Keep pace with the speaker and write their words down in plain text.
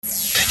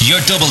Your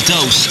double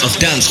dose of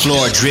dance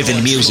floor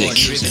driven music.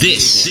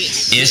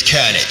 This is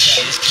Carnage.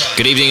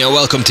 Good evening and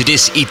welcome to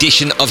this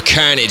edition of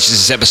Carnage. This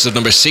is episode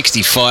number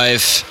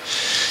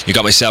 65. You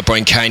got myself,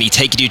 Brian Carney,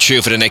 taking you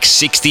through for the next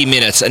 60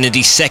 minutes. And in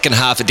the second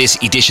half of this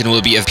edition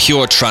will be a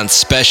pure trance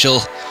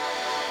special.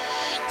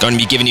 Going to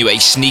be giving you a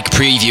sneak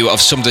preview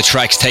of some of the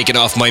tracks taken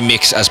off my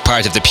mix as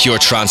part of the Pure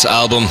Trance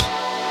album.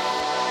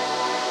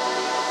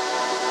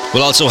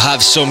 We'll also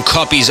have some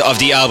copies of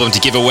the album to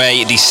give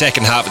away in the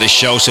second half of the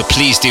show, so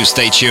please do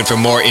stay tuned for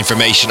more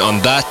information on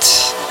that.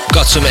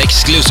 Got some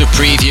exclusive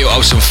preview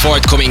of some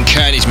forthcoming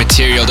Carnage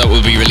material that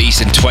will be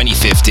released in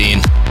 2015.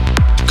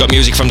 Got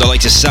music from the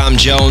likes of Sam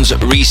Jones,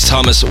 Reese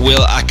Thomas,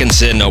 Will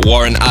Atkinson,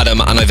 Warren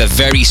Adam, and I have a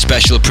very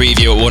special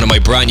preview of one of my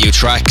brand new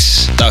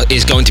tracks that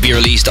is going to be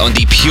released on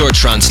the Pure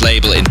Trance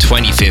label in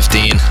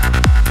 2015.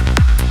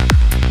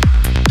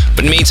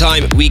 But in the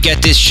meantime, we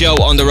get this show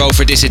on the road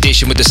for this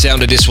edition with the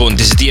sound of this one.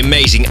 This is the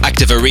amazing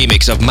Activa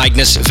remix of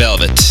Magnus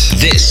Velvet.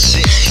 This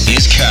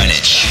is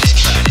Carnage.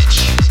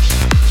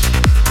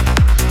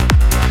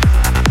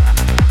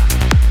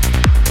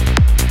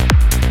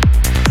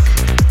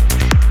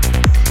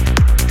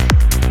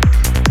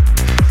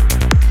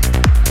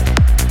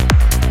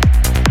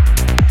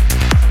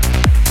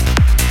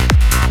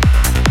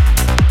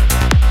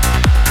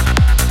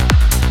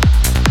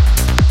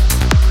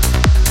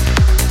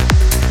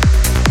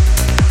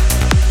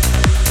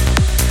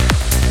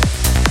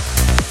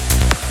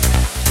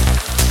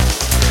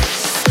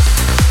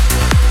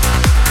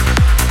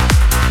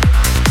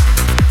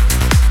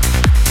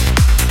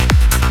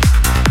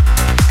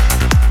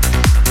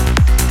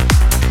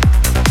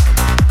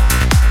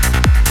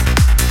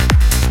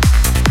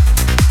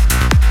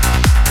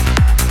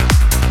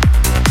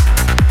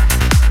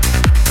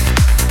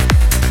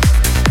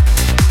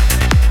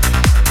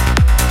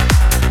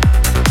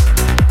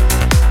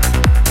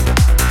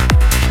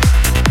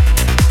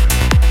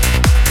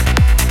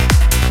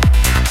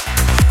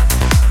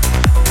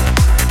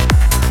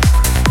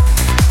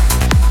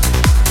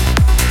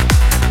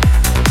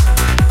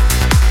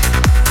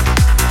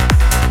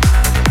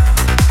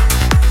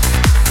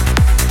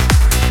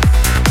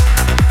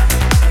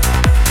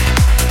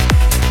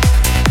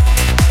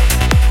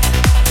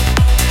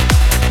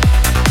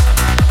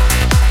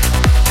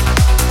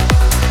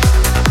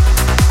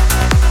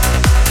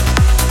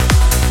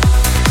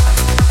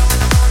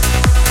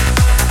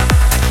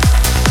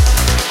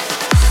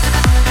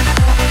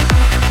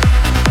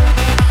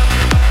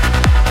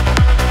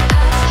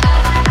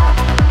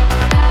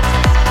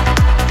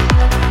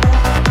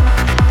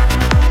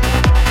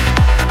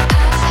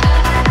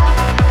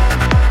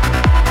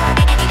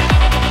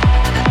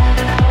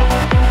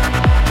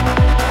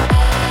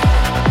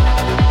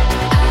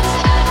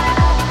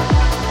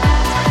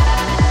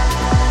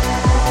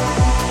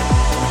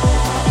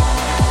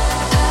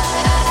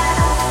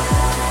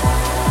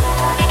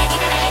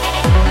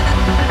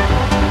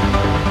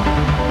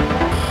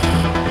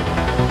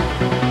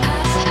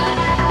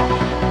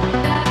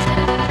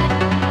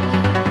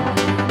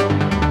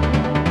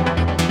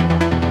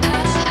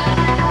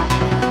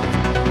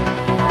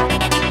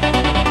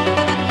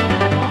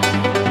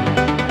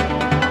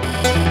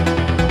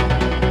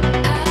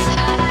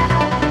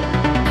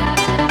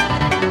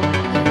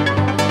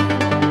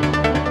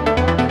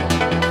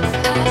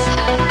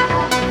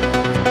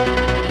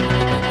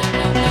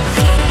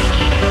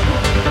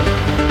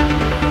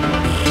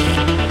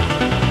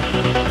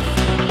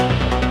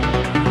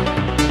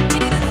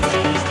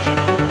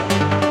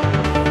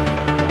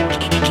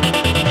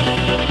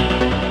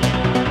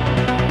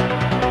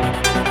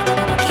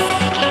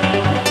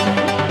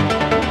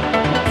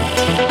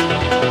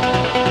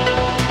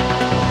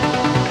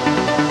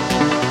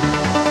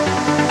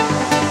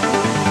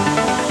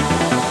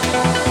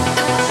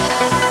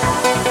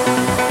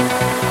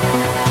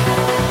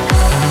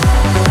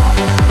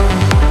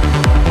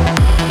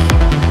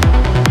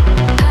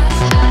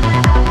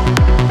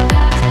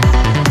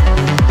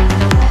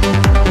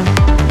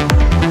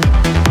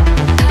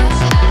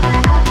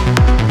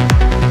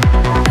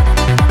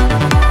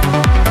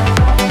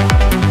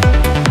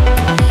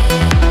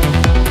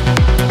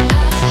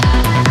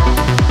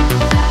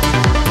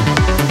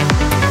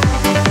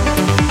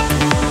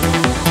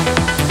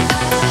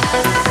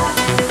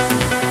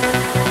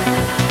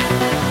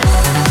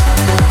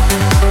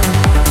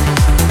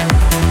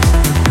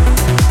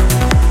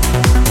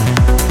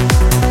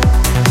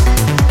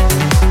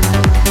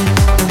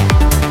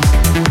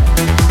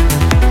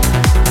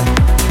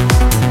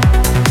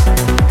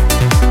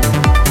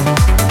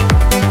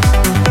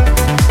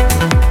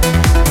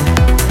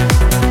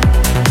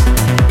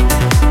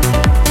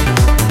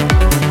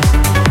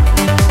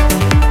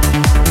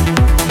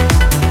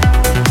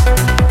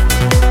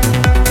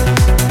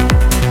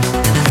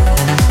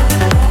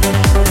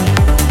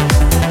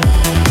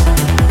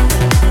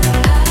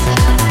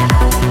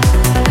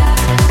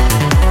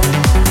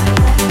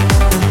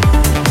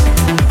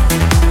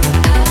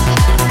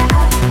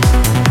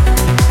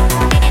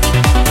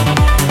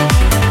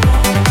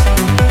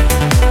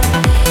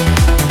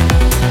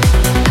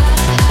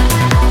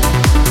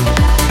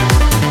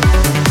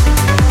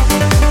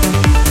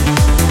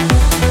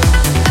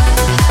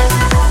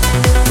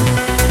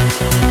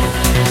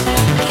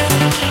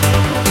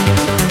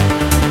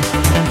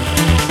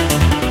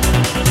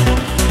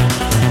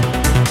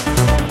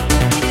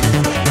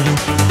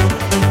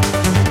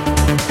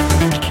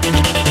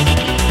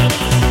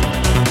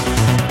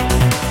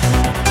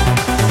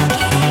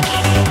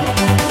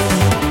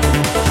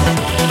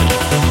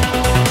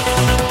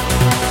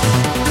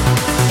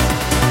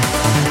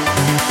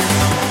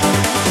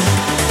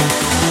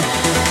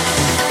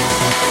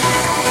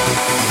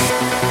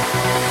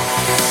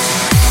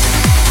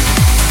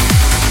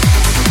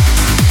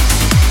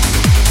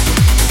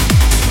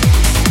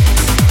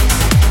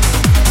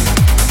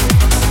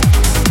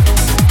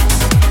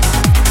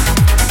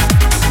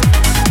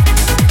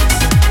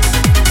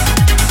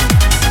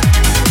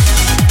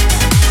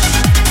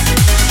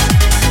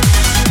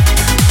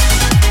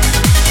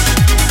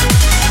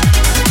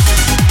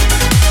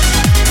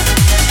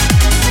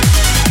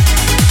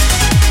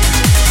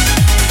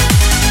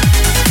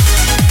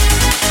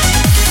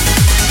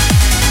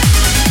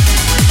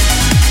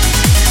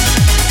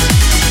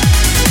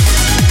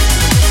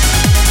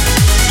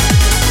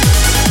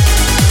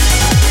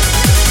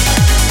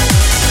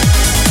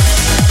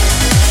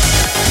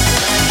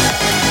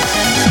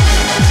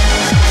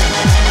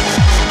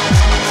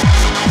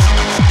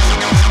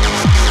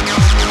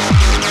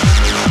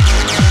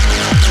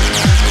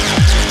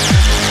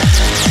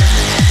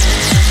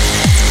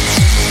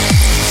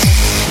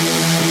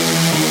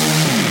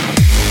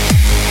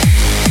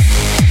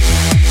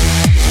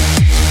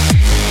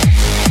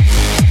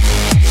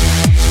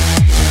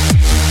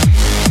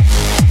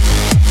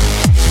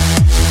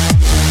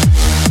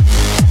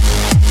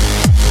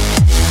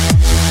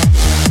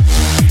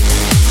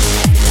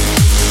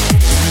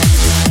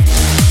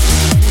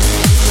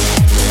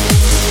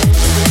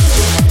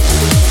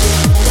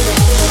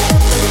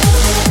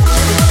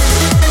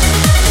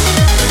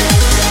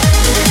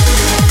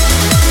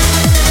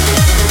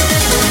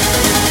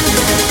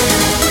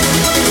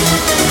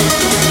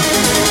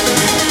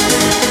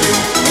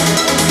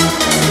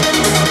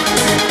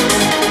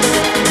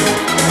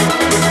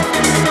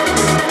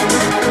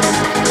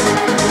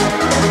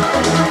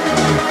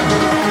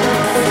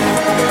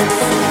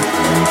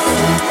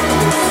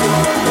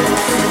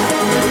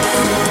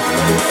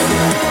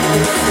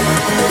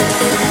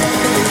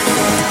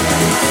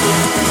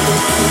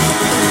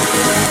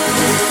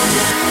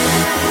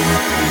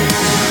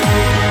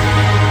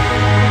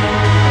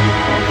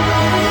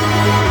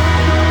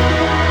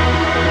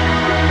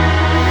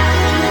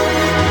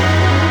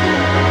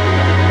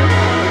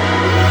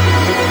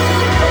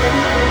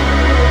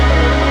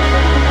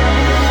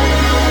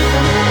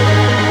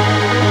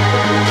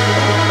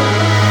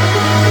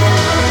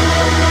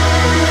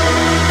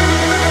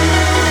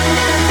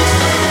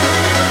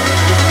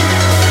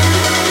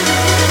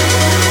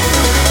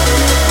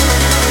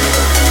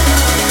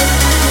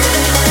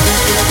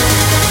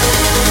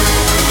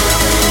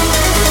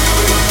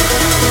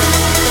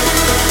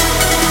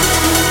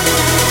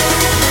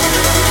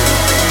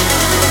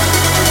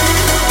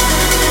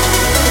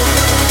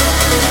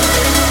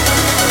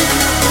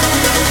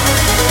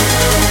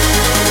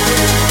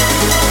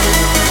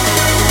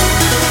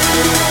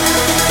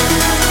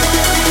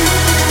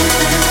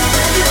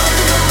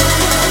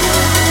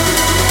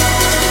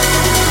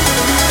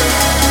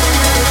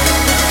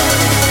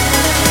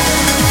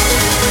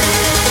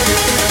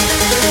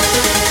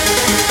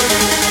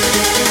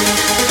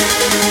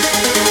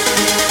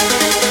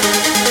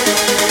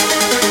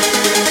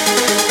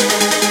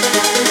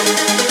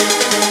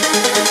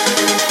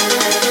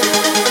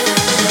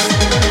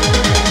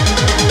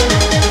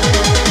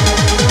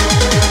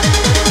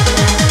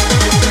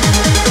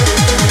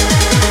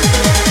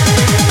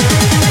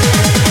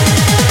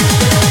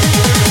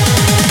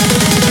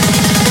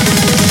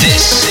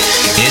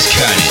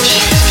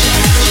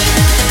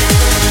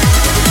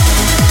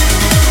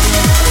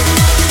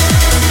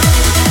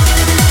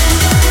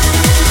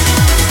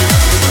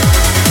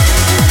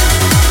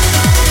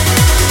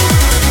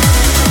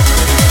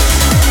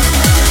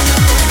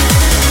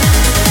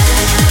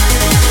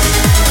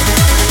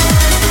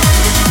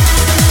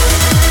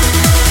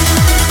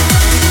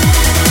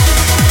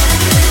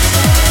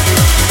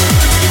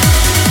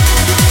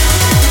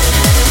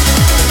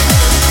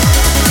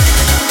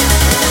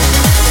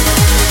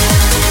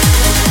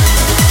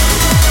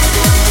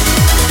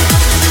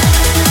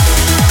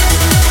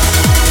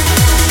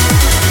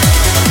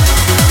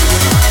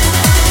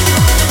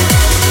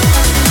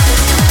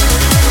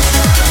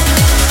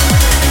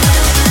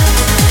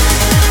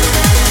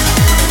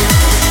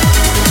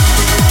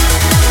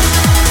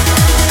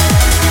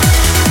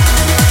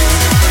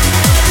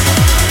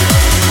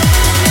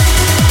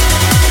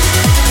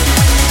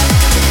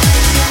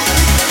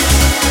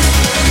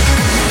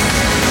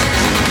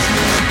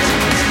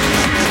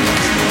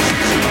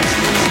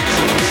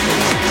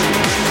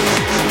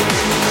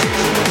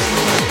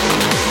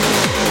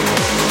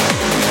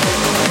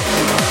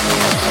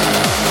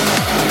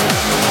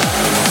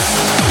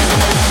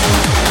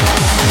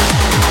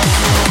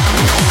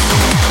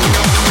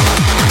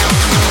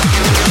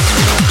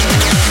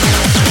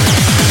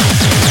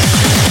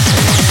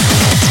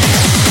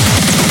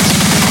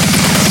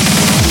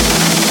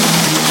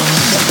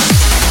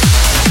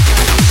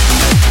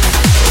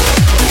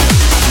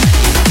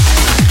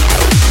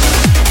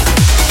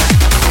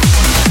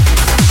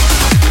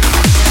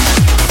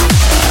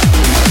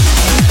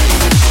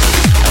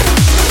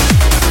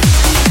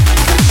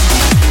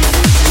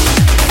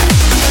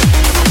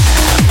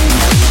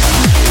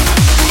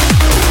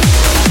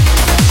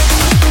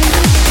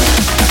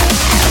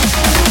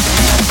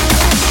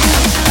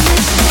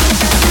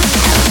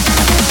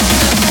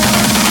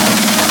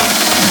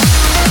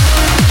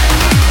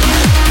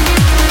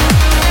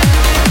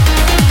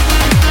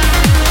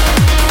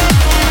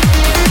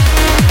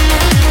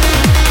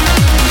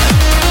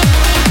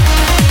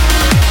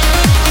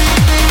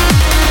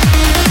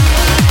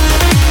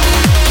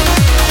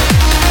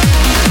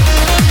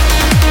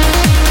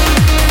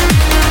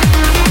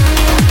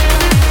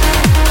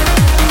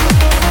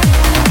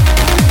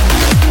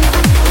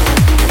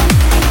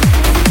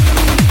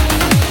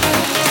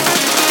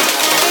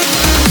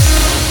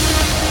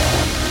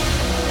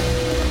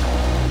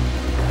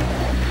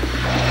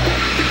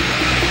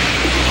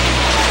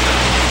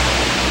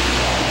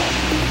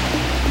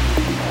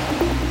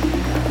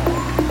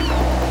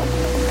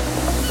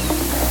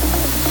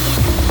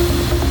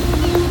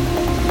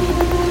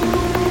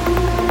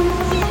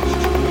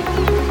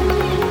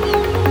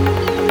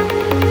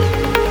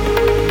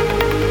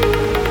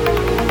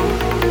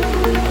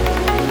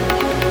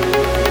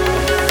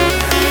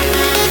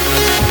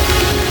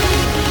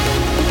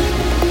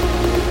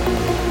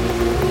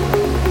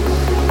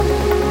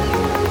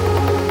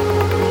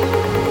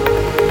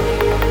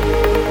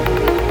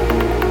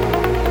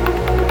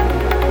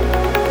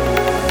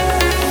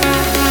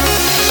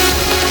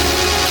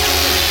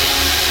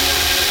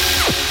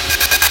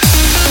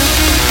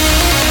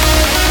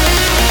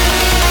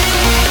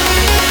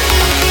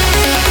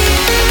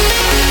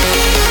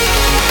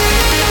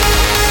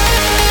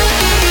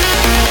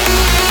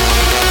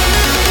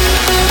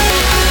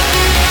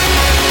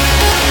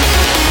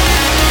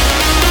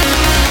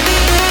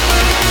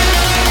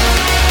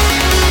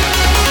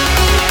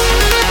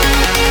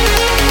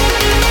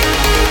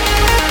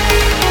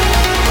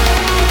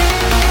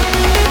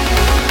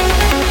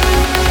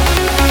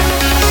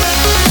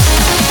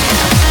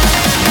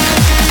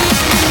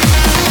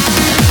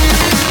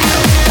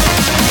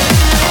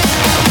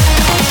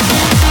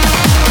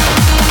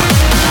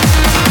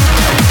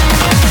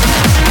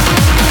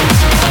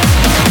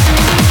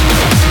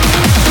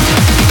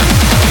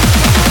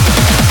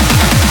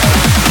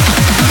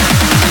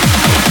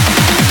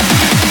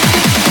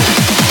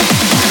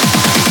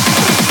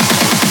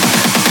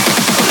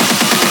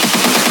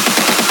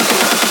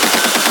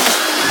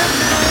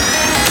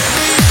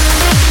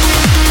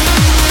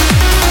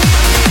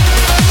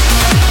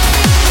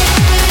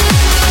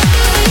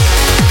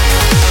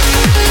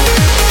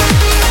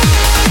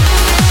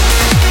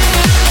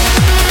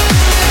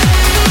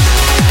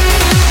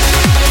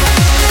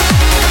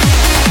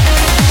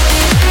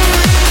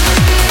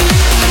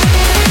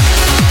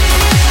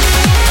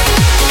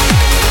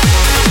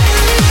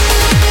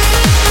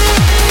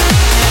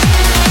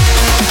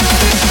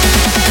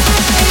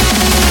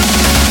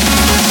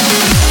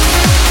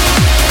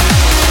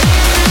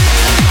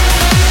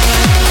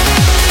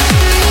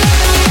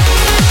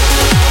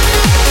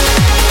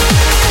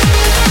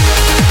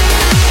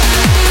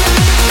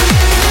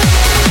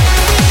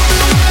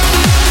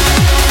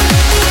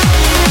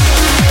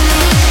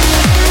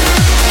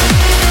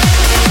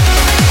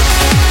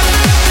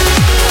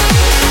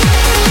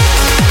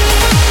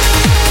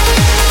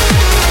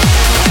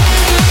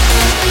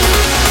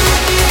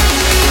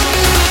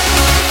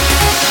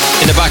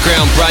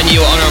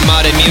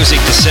 Friday music,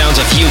 the sounds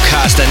of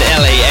UCAST and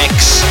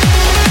LAX.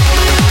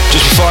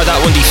 Just before that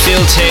one, the Phil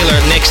Taylor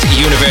Next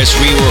Universe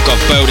rework of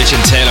Bowditch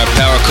and Taylor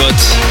Power Cut.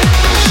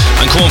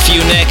 And coming for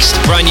you next,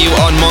 brand new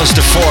on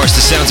Monster Force,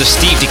 the sounds of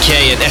Steve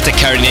Decay and Etta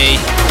Carney.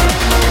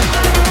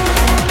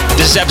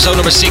 This is episode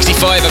number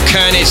 65 of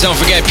Carnage. Don't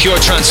forget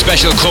Pure Trance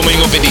Special coming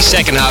up in the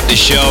second half of the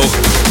show.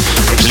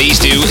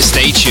 Please do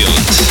stay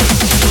tuned.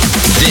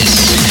 This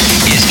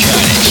is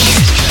Carnage.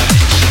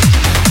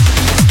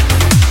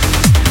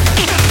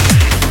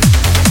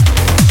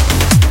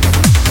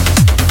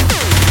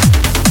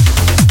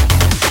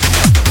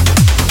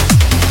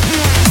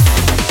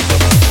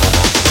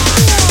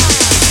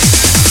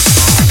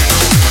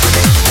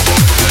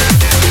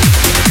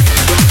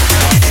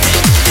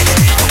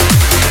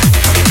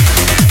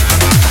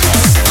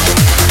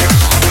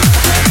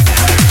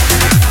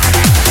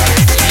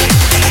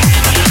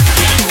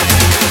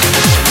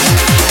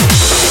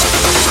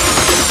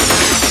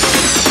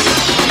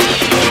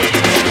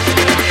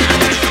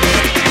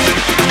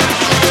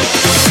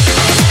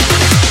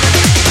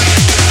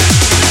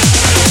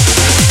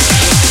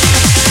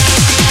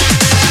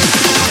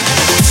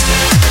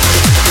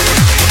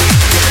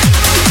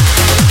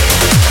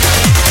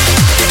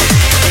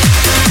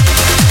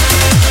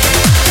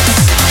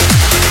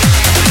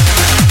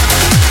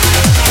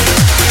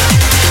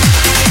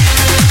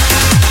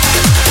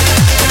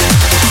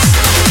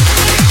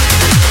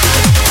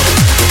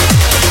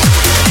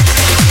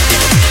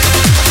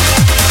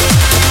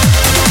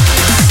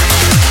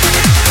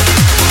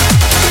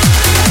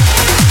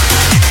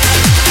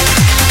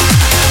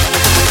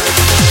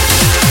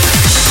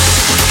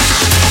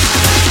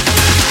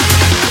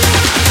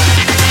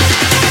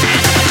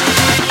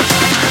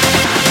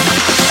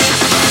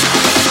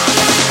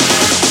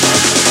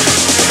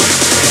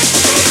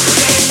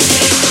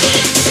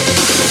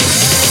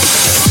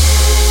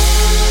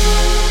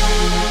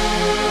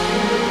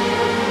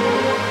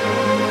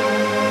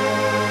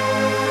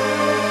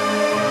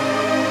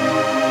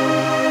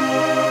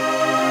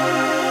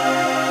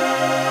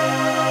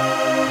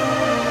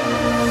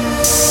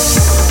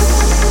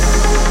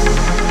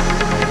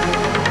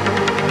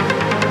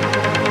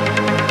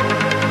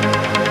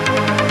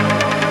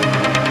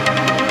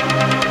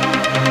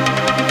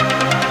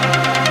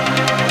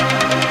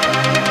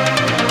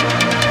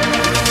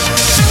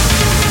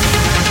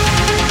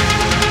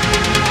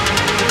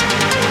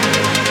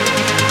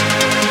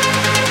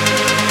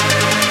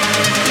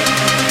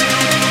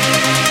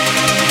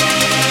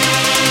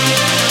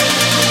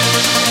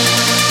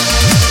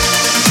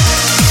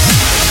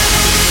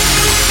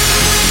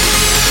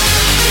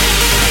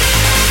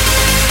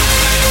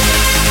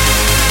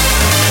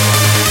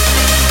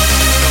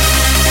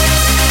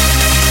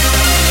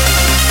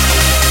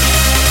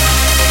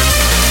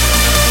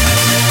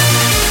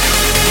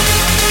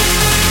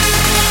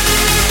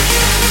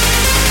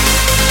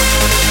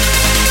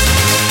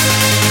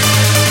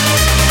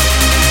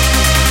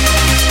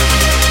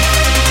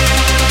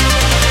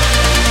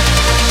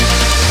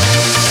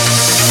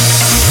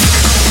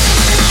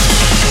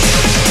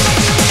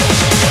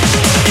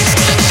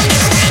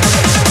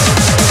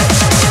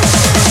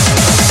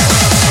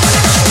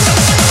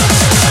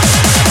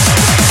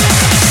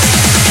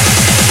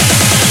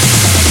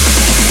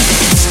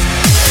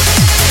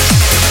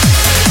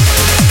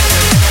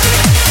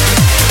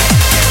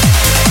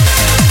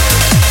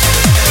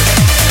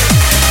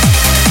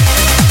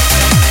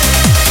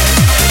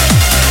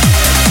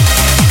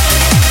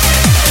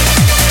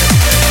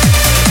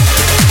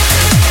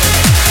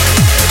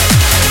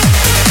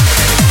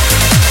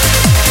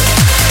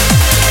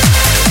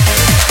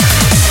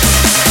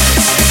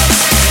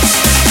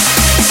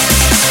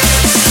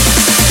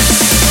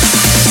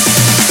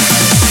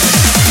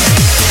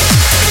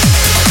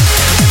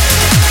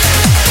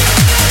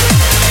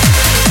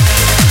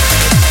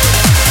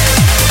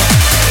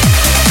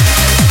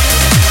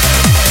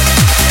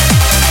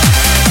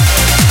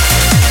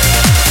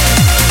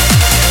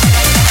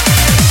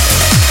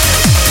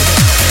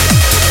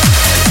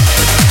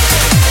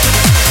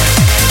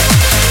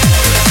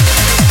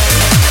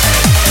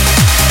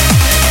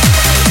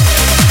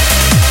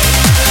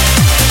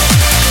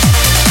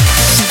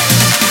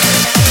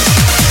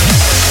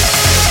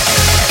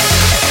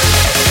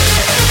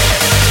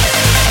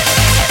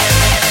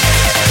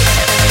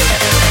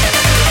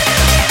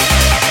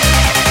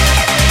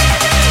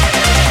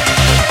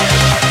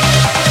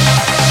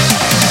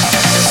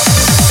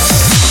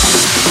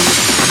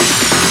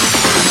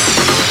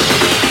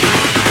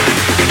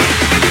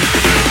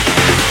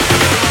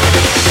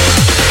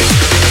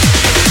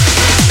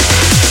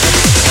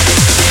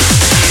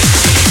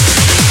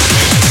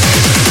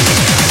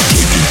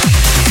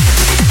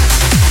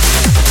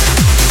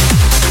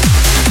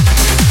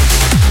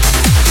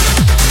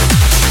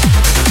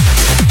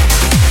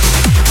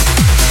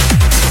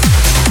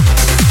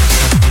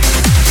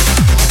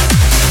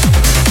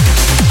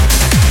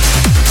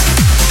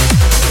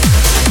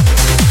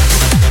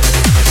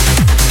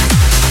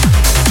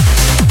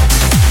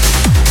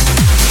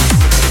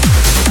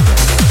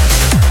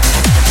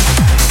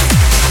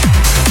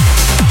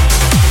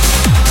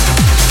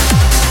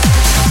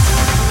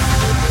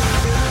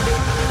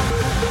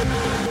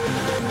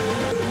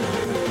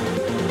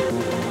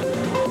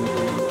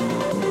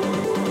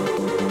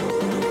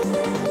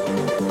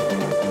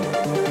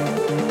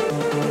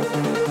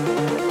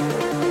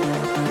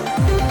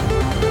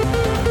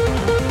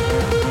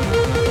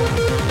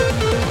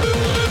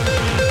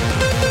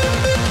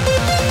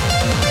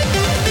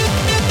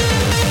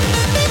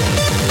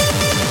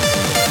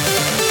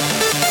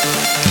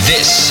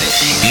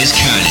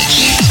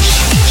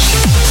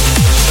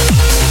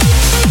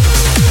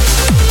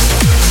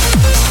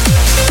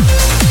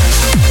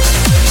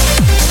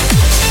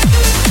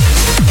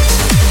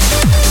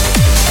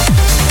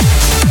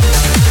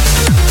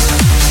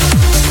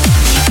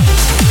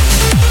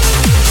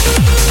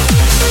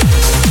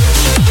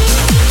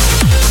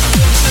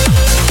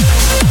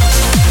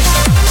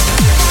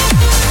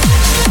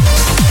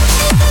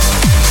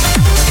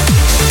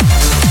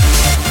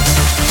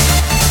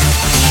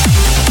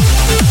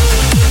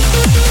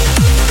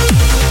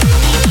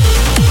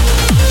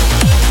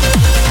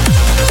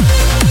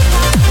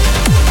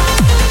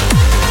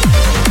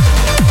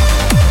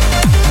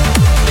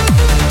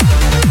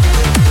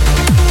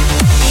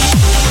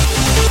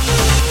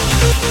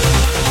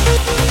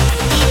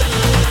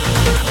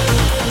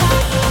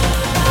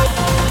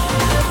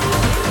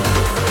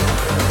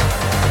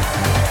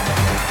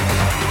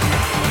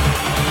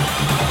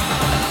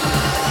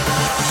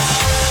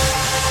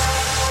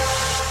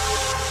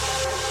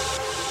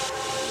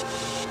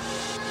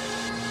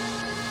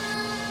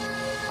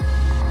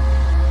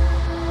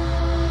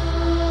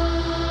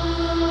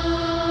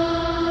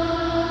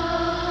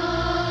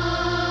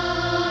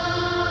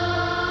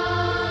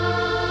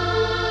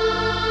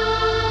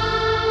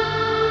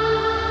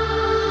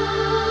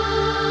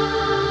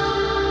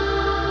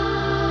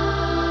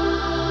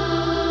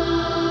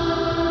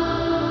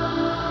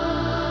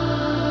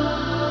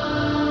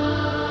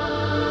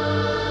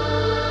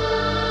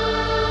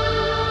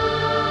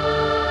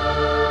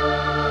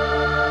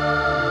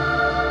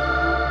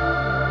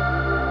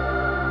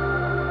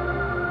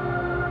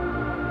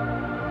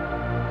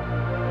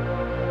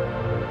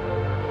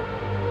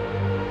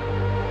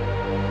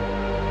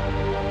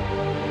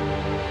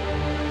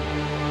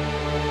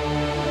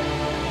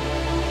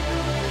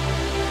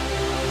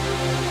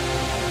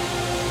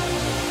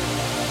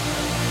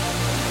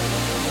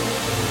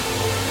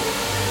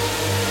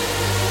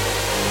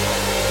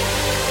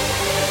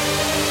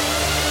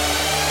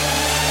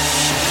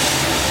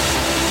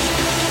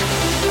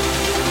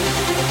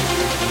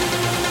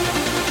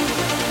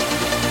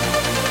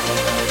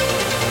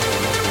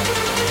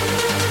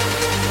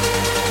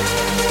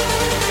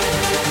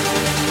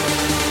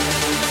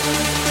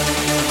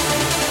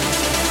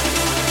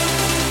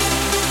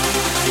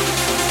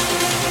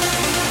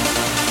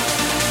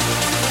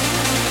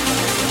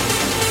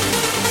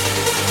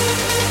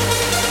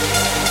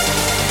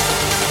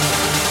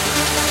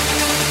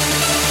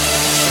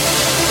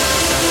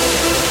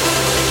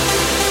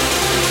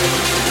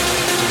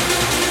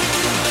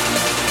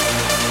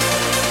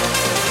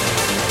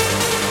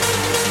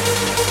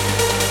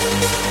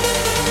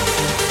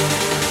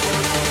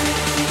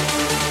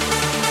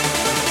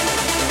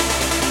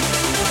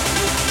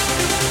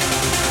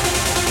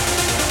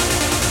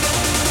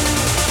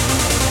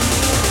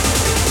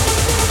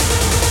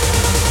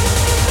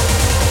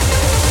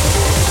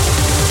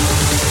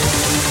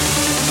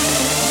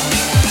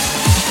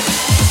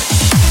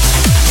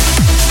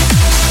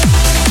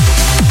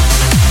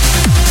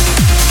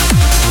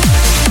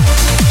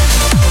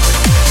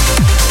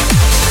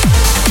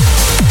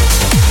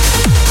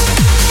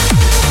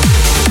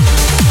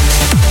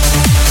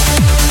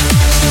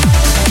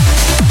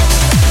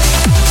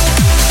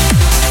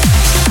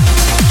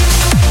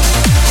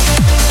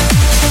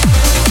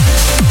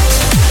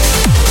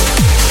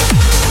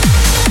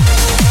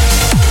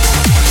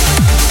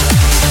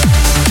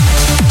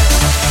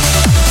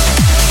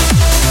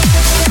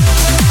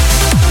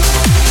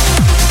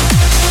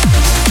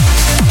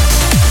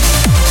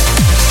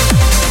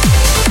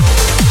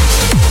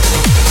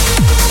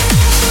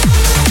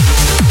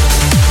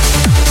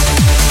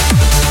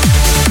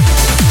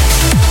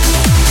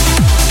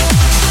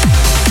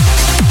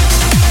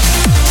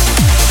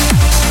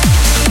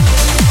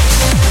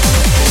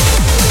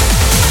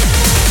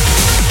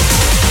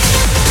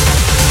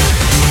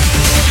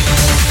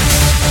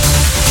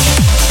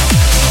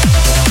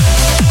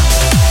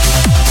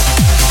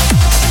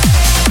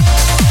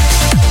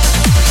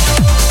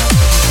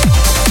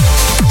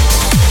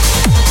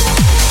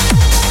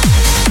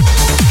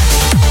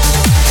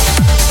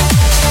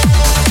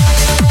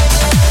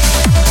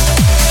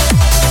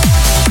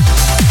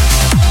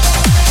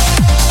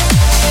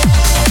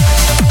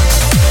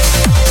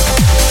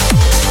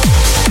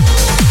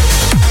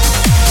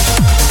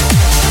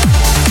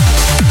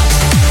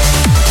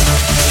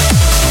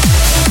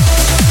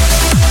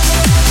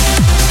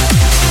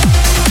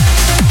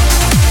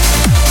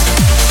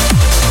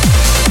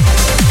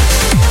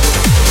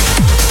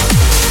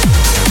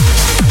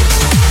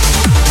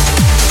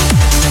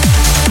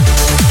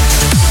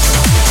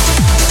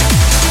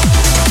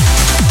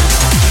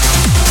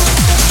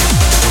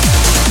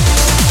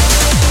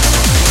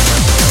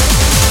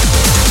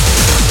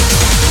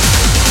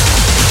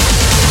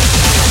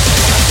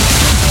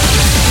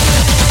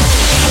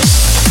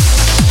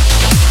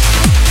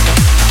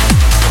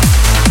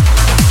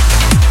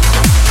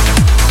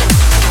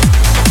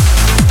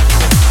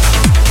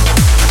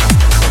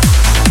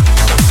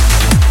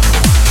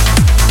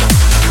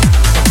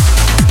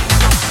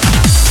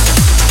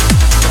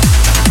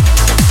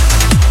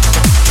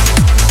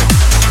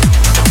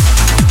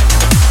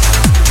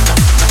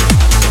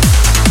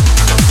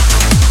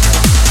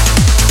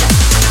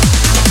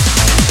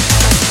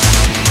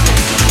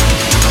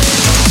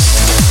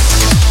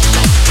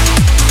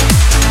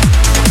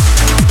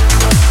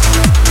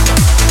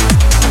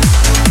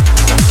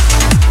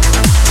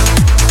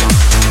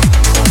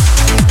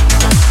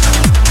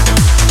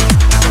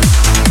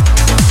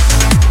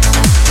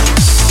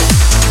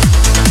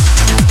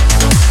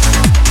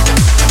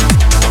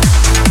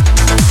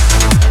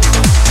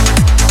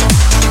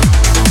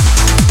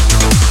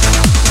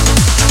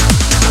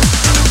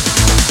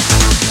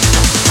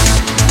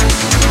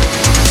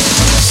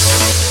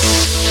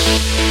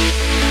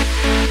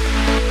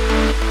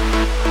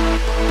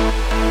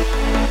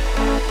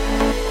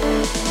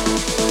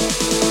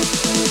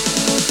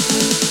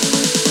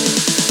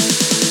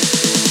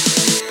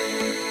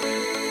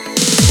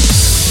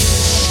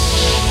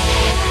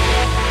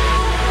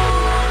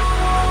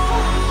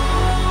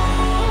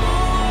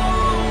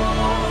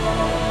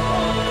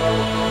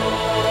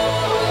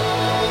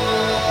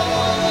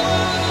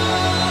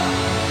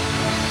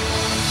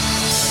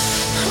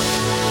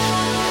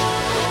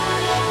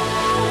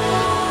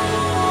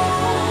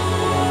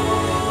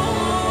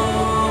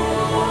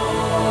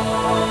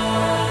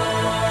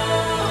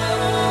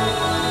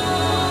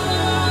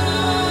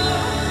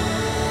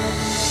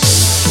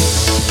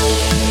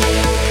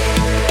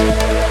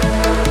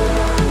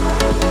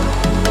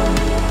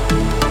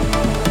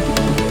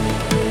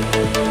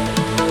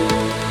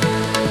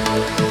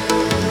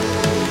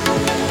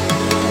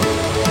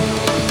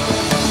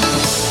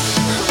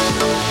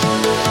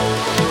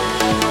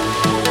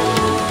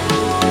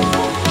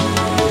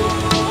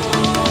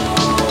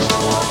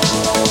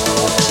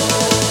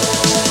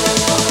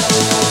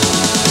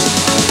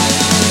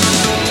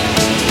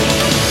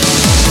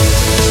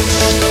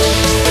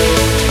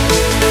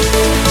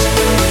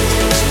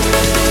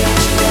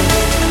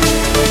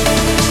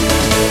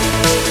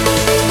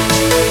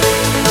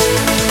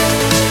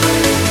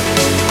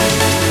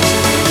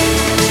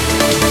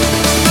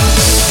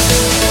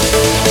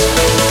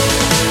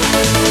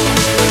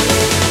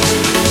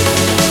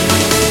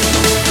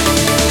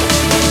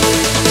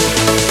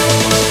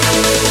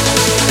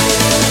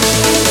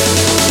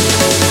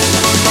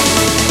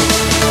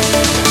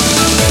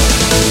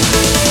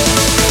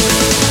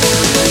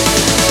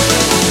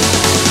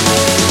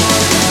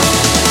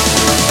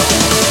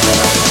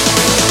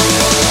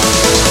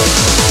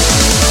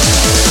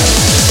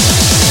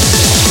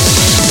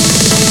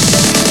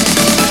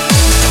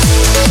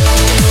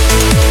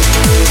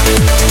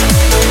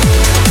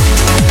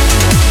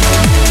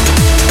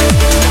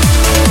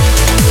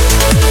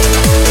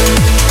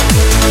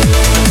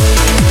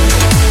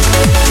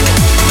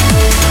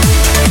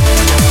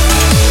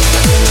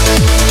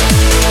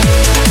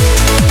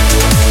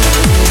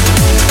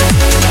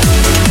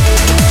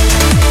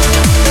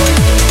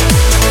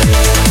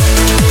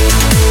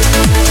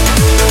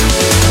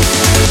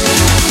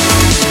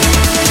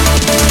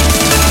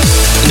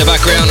 the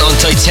background on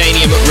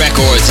Titanium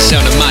Records, the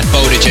sound of Matt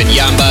Bowditch and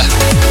Yamba.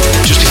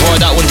 Just before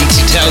that one, the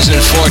 2014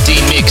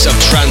 mix of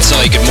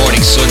Transai Good Morning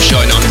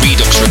Sunshine on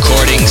Redux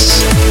Recordings.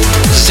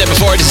 As I said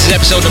before, this is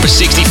episode number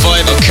 65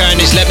 of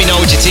Carnage. Let me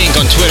know what you think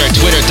on Twitter,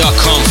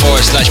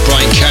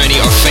 twitter.com/Brian Kearney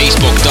or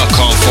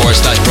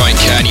facebook.com/Brian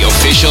Kearney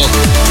official.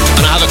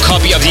 And I have a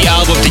copy of the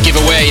album to give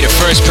away. The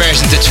first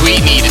person to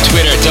tweet me to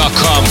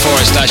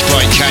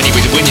twitter.com/Brian Kearney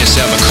will win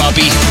yourself a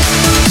copy.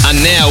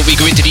 And now we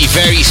go into the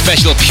very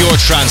special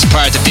Pure Trance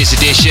part of this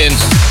edition.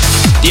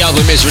 The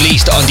album is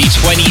released on the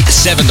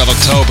 27th of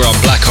October on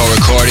Black Hole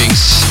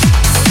Recordings.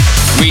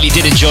 Really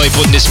did enjoy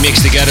putting this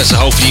mix together, so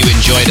hopefully you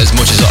enjoyed as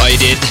much as I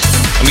did.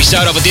 And we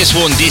start off with this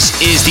one. This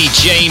is the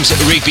James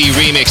Rigby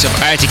remix of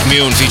Arctic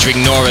Moon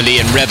featuring Nora Lee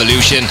and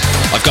Revolution.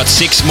 I've got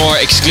 6 more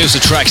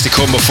exclusive tracks to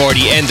come before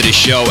the end of the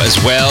show as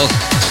well,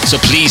 so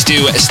please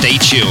do stay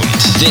tuned.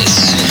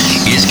 This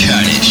is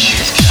Carnage.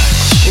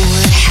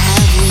 What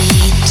have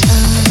we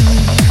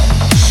done?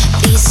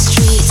 These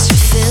streets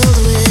are filled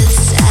with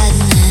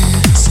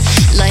sadness.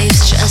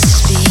 Life's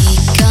just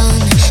begun,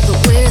 but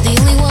we're the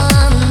only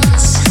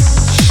ones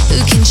who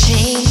can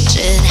change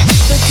it.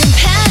 But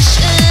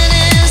compassion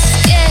is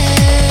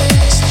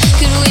scarce.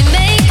 Could we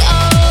make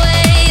our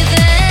way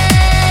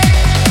there?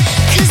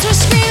 'Cause we're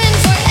screaming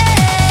for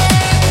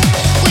air.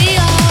 We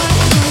are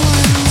the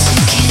ones who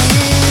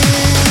care.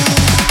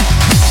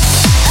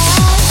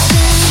 I've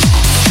been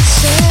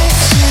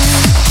searching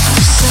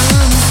for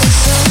something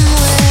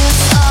somewhere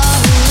far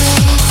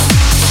away.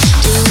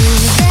 Do we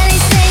have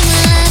anything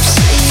left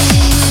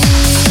here?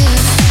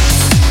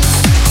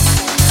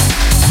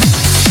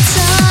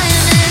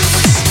 Time is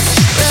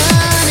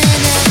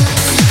running out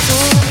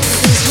for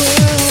this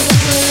world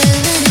that we're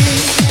living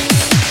in,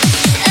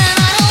 and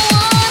I don't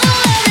wanna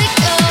let it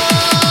go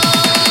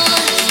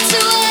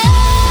to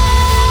waste.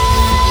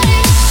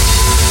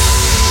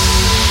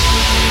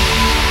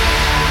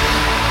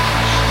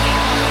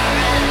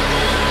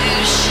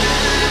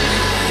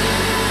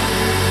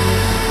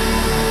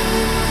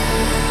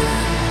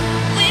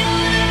 We want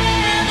a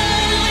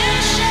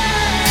revolution.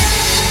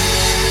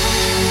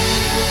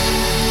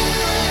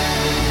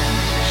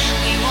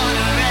 We want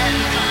a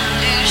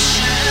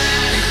revolution.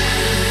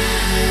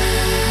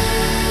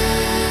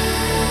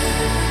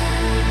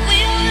 We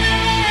want a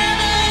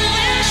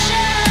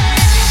revolution.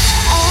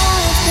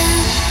 I've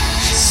been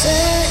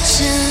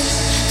searching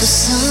for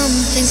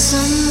something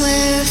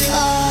somewhere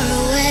far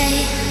away.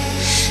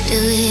 Do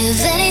we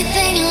have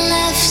anything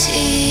left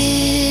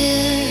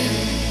here?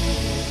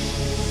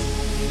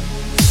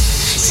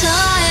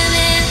 Time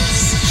is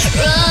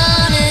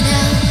running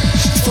out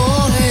for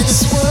this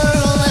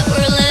world that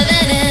we're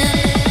living in,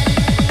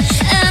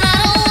 and I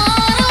don't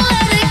wanna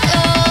let it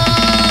go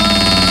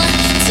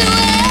to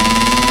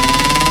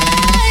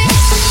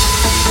waste.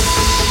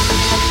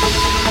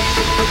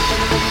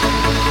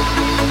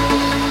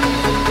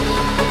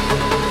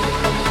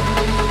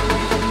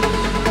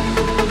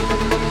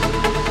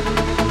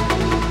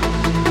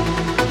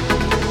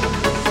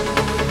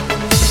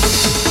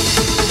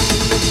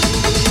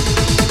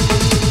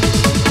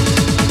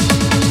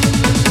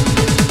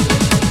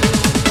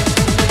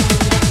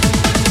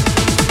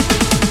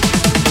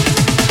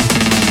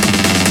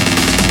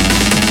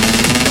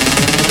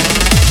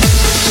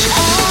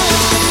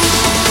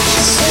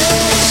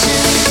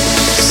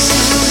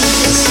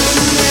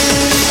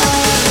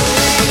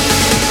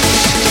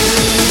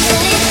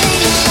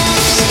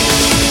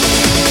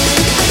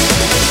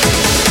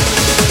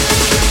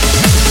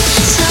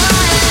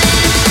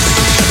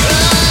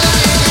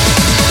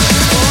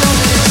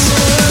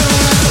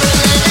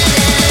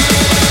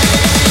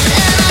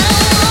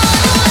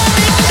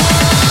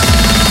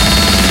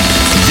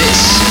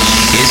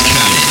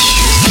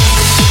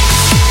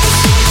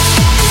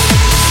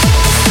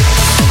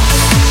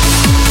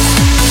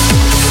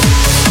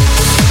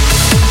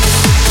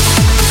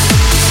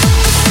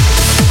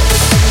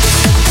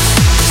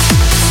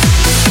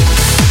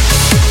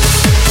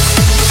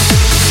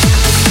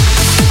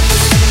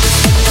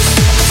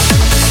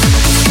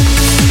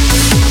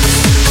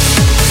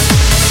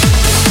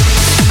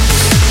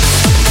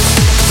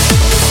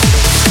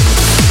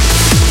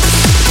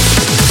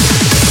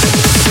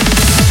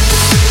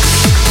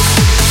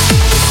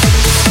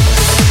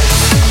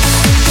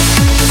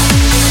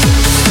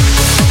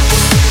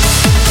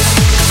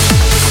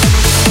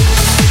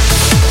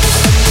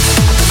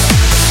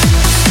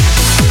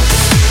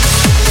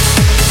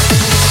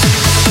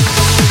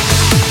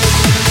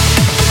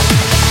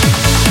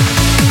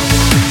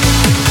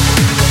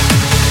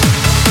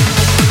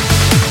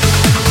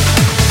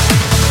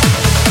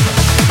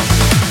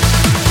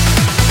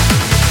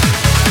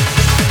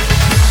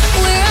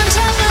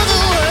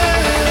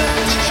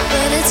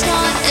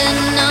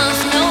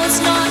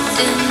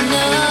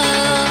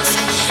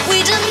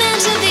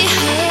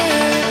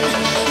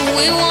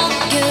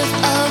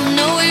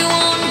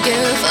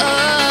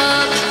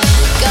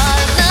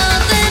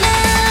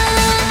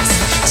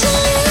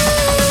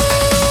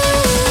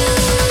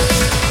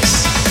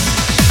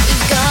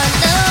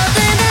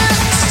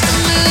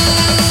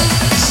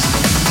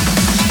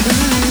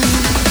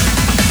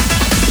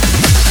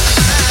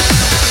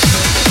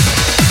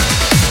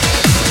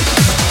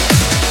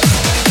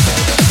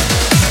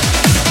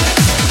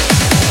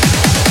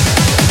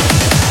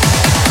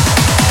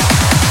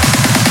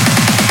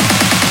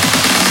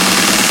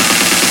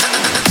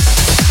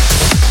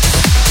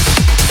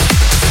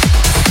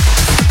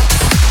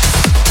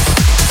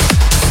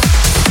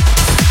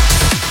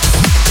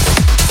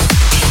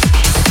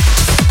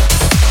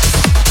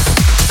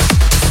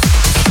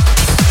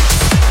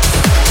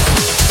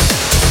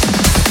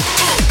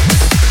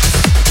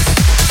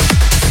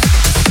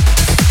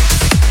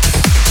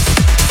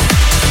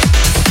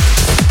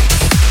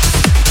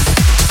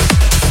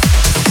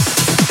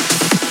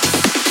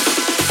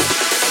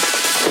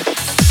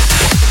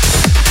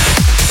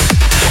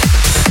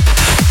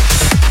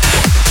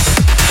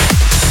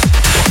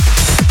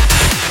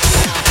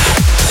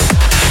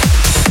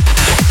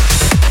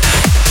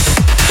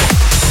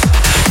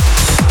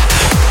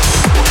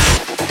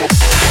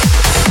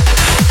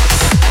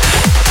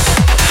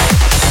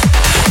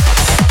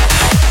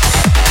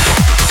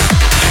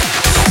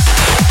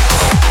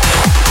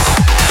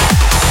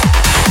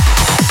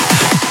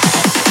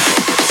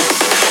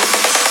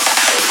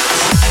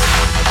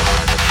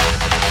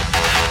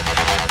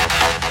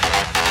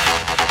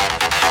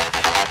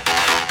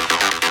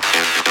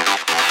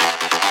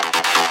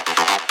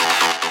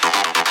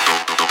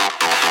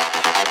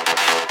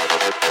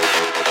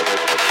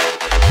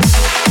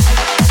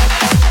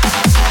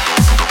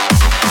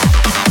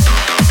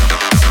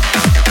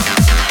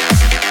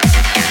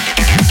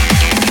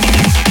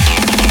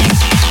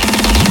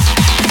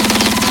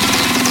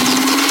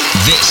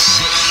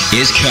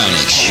 is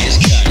Carnage.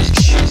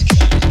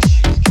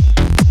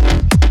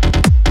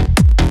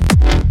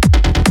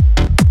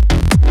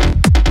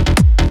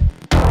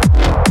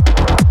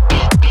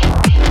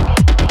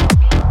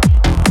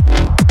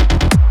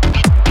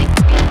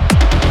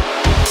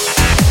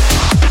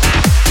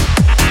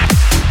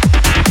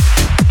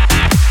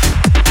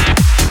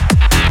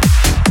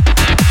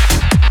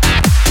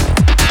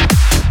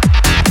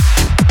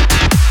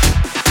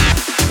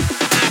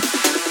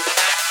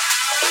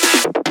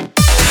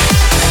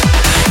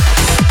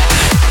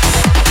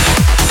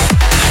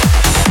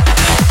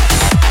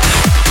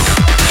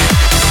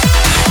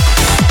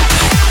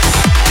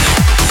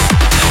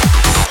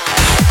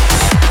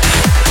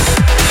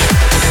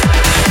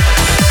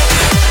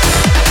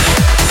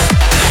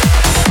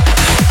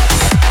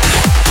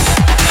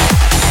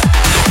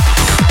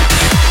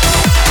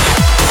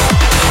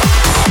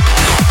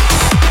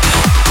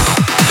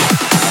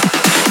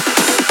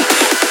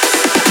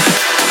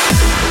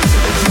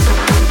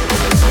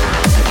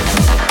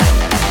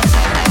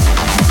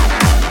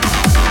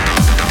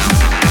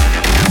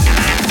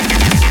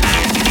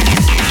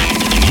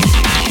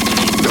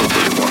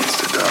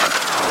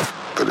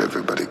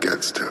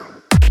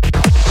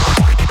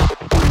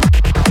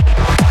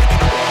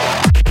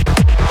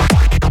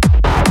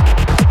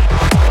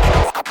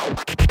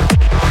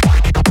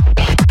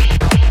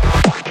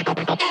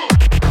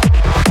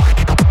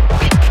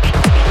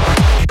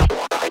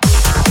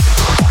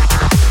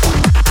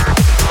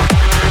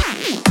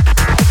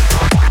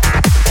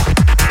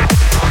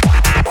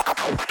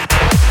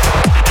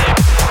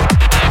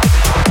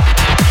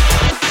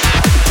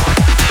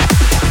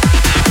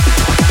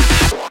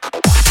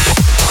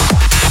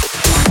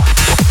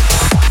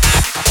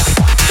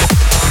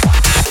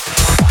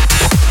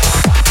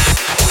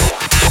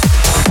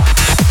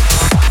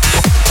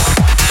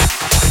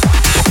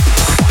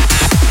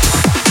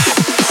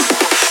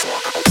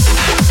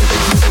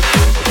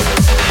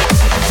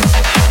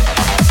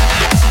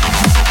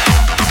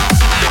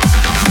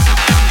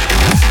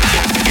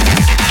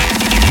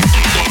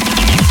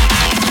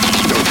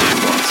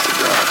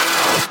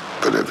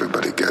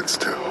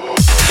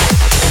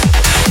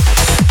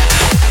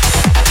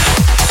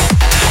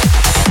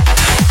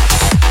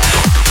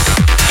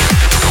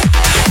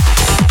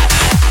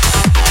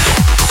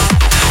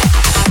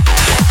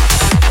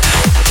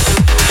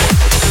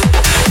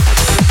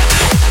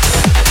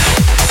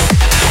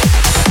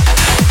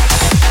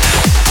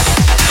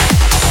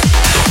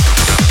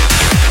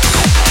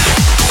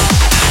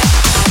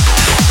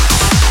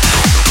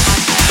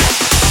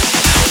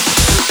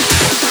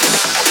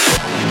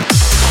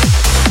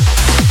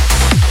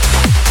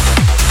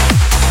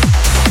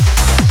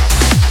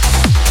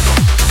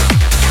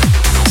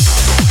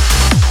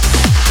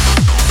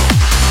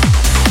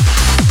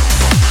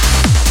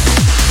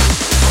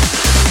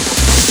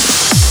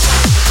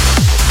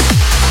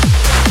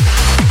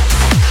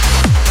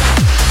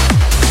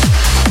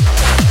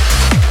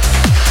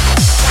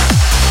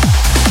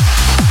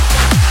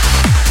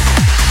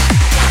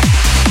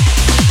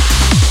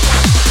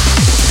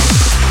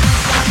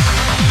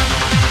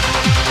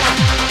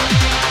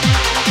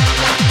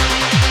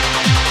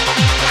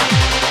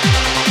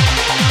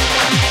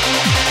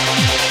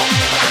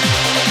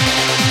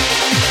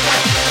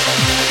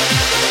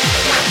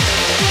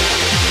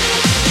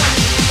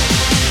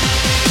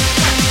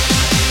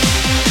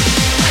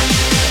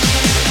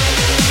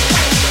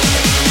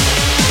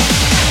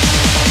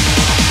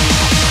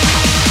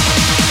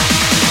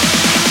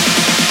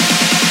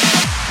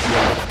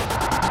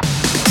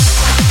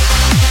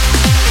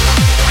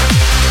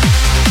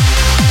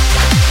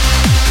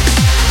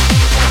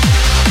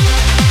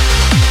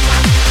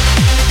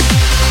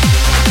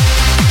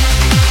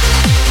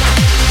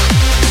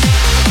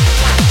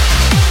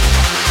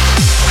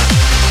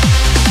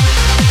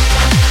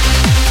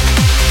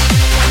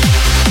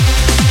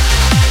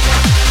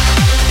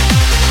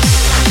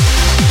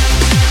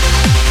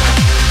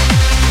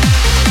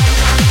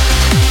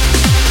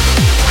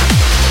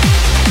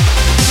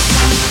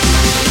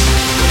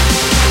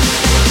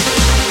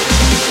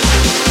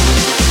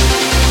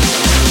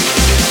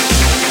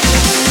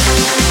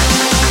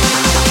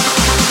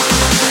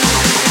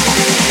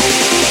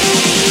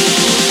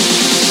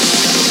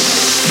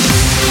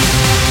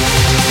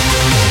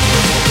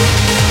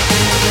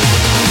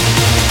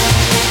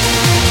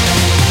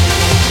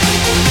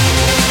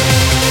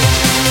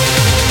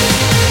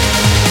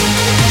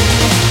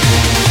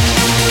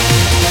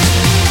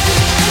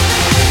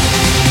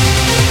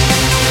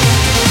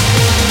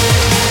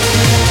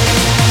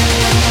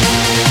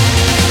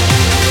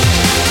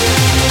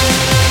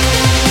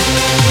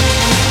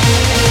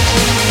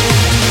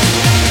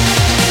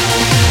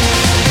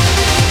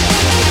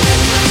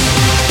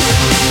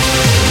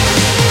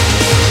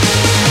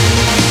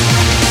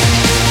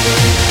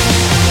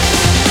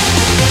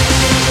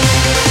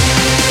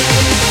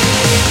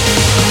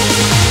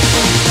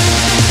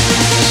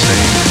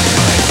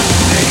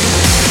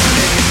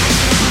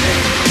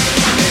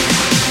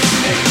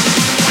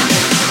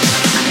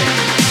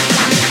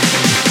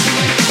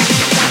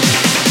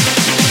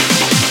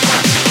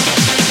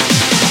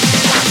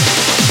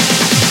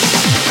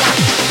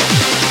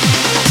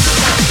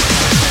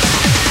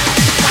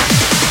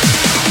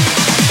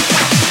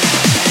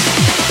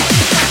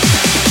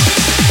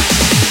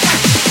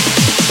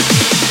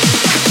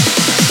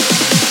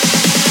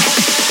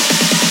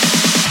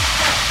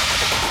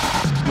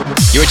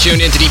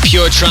 tuned into the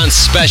Pure Trance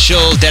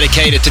special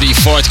dedicated to the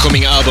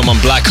forthcoming album on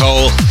Black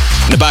Hole.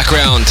 In the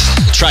background,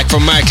 a track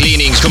from Mark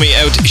Leanings coming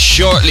out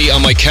shortly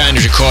on my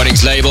Carnage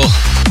Recordings label.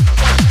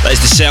 That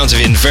is the sounds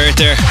of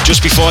Inverter. Just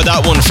before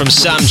that one from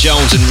Sam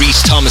Jones and Reese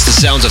Thomas, the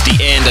sounds of The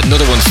End,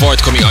 another one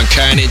forthcoming on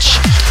Carnage.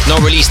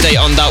 No release date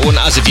on that one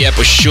as of yet,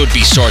 but should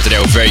be sorted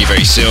out very,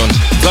 very soon.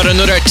 Got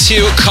another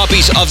 2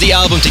 copies of the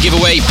album to give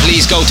away.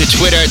 Please go to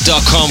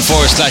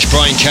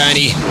twitter.com/Brian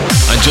Carney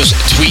and just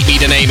tweet me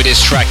the name of this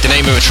track. The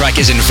name of the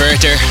track is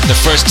Inverter. The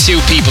first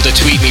 2 people to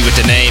tweet me with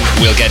the name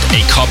will get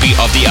a copy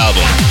of the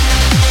album.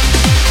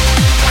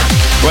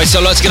 Right,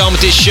 so let's get on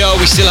with this show.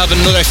 We still have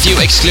another few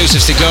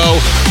exclusives to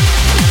go.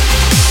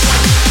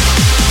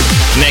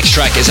 Next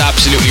track is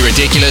absolutely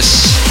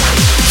ridiculous.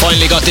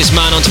 Finally got this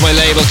man onto my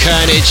label,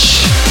 Carnage.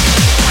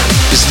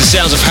 This is the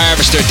sounds of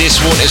Harvester. This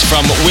one is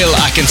from Will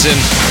Atkinson.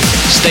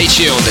 Stay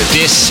tuned.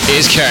 This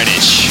is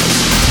Carnage.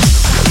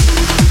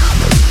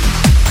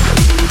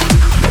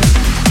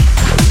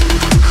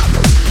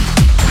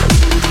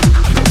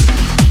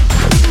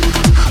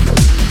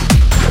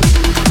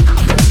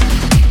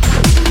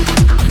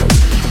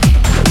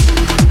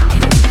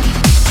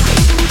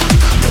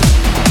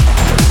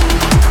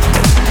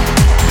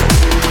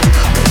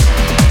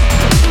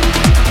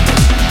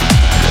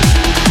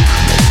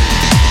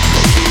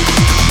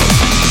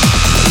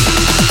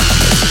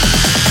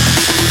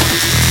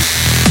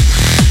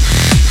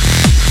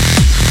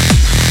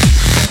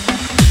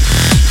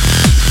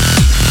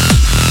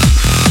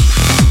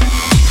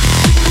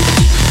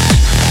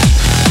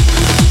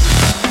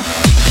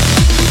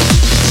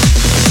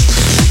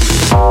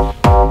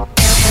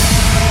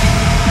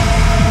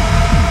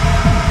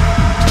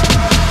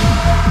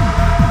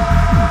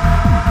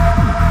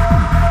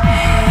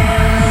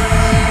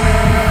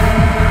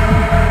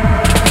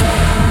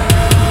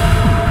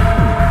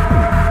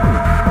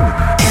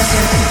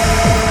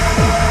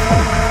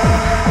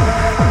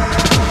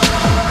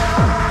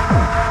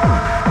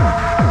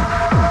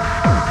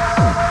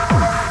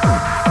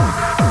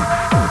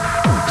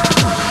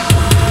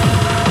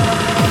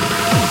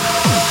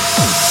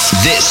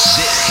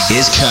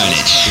 Is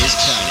Carnage.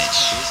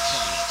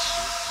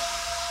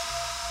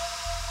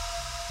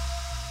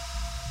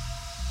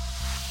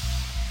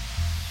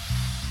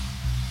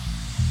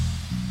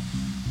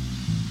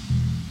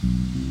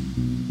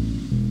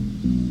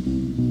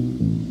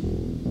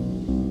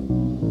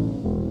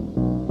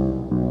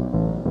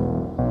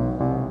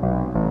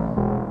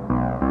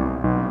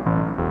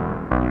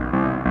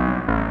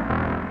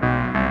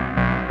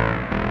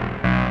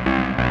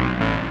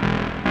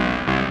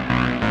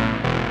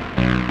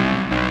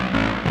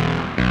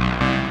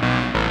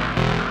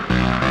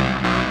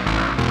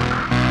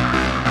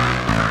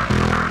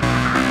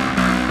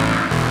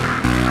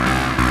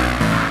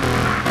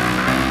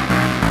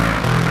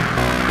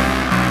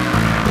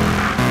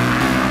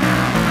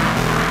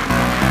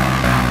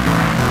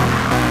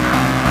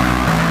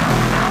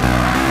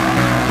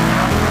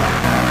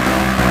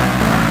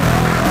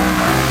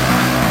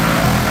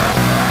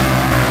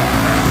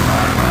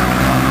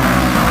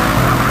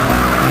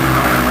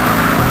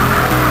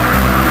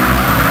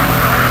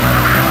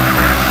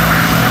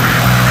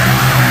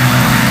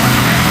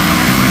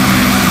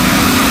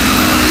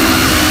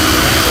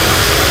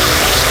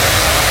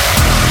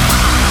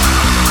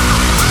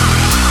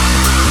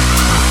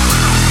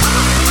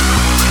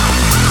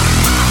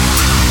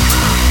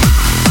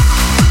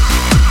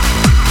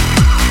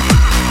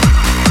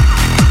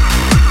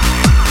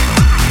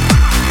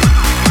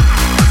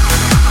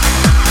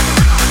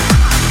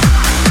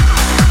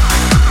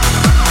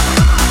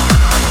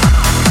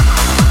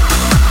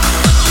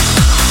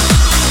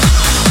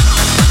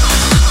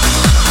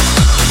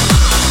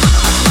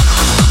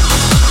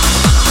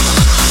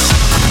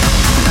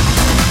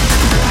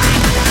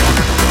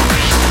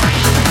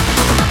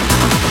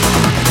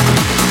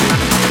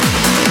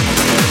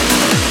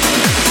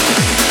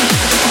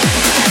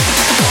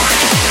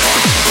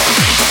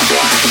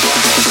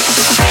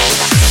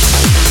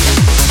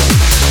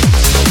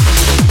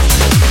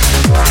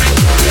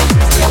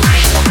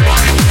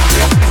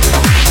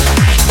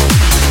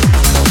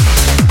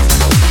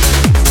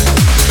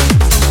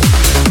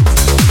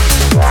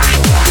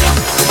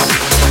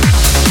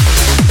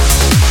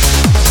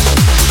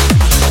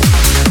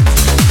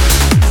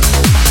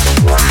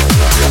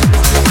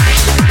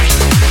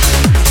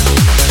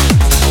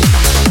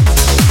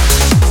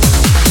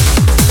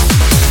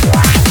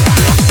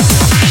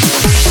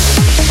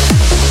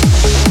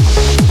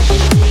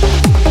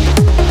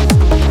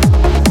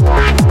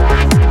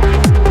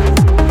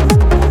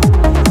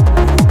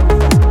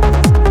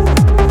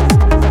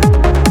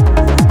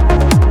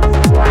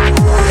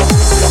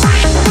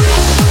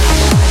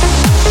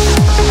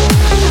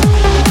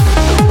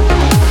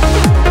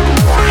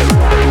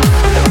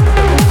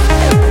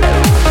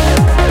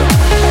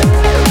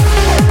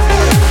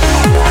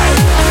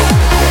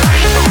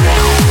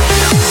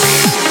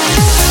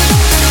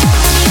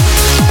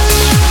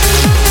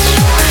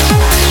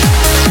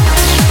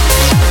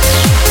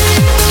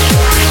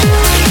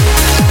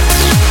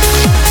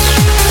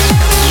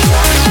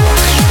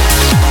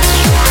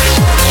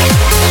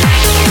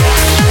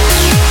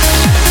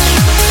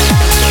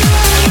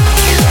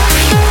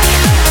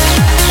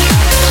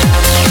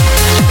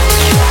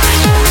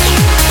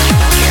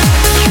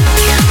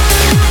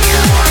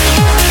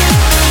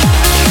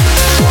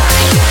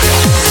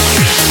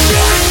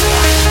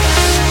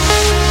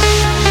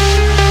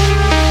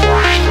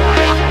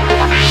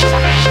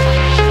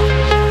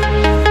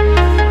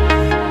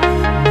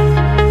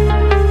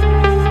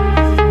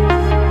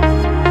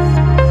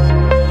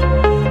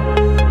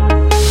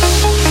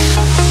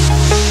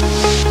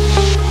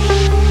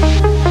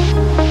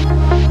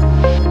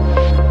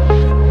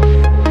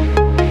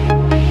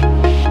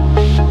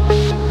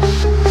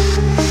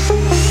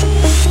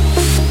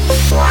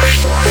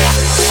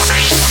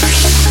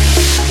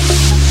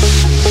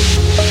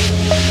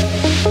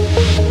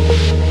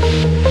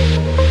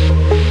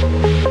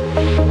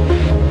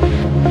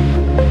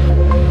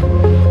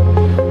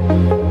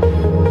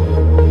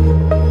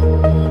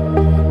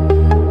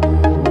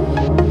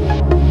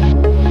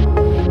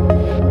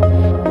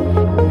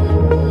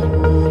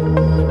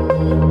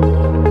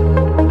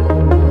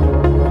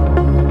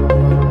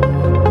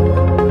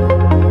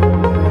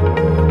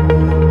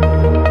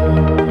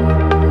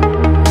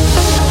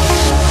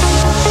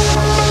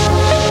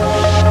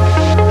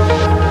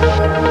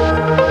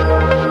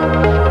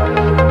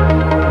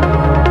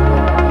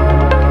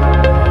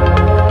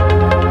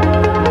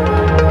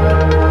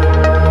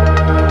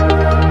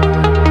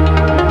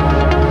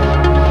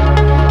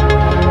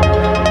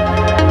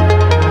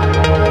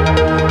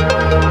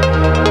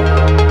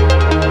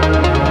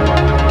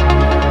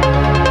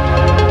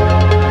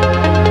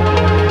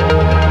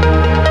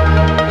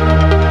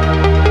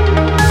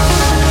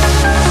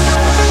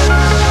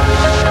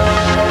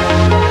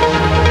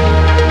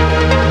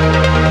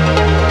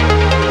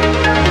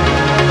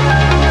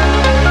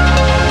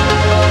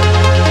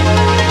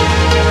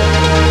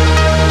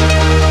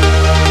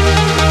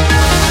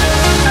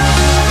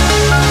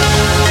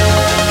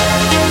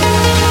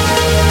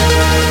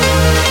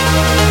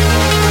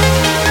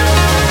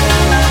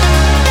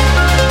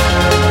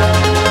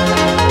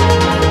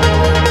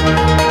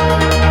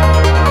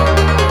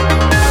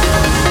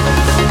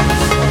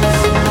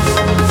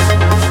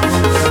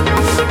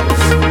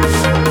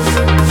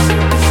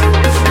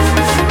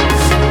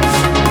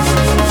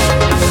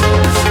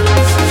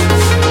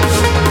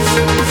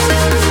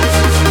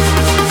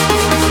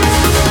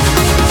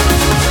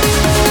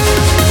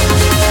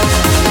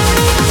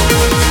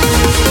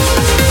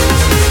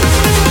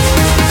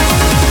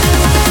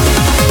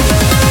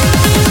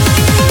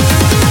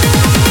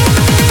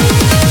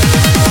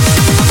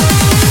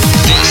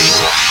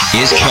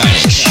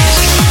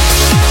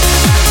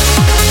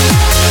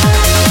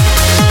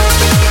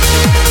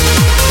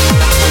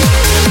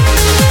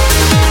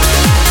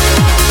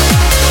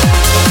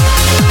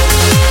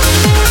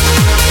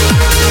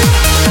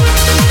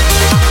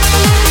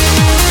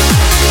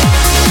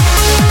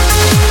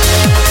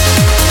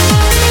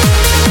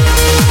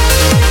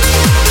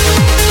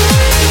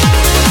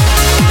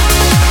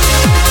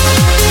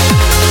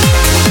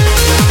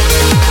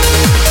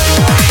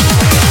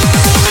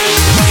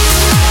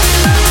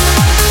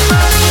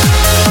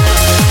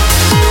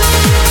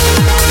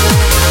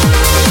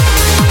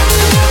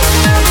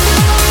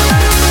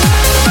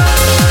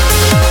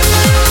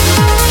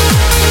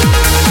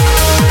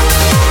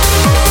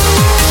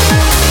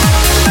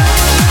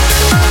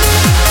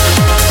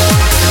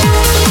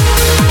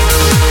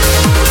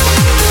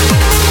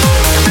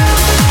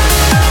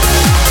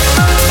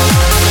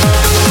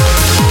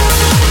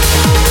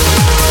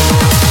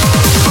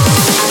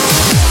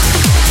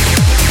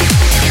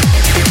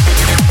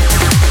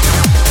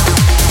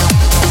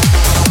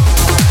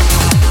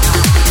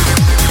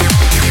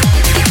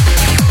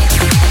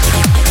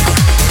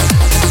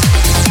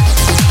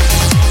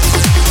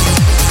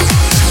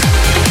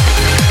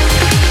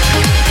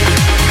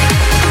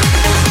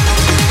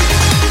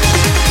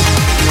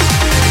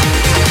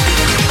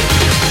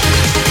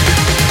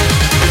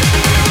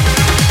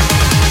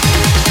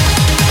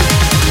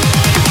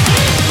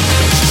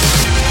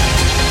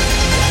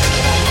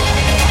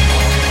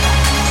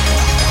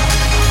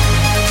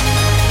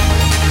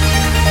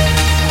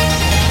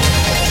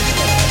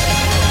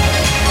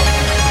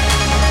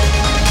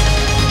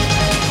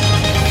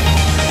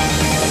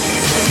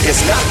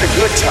 it's not the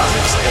good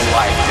times in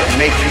life that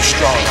make you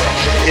stronger.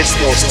 It's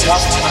those tough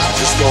times,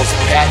 it's those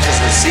patches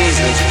and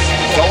seasons.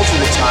 Those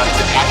are the times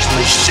that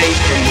actually shape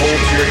and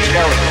mold your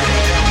character.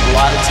 A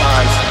lot of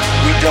times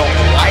we don't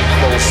like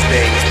those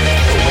things,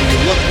 but when you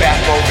look back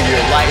over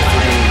your life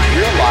and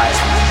you realize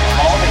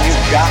all that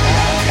you've gotten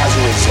as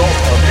a result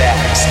of that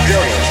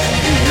experience,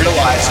 you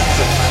realize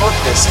the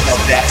purpose of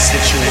that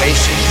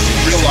situation.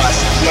 You realize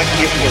what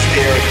it was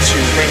there to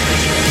bring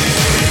you.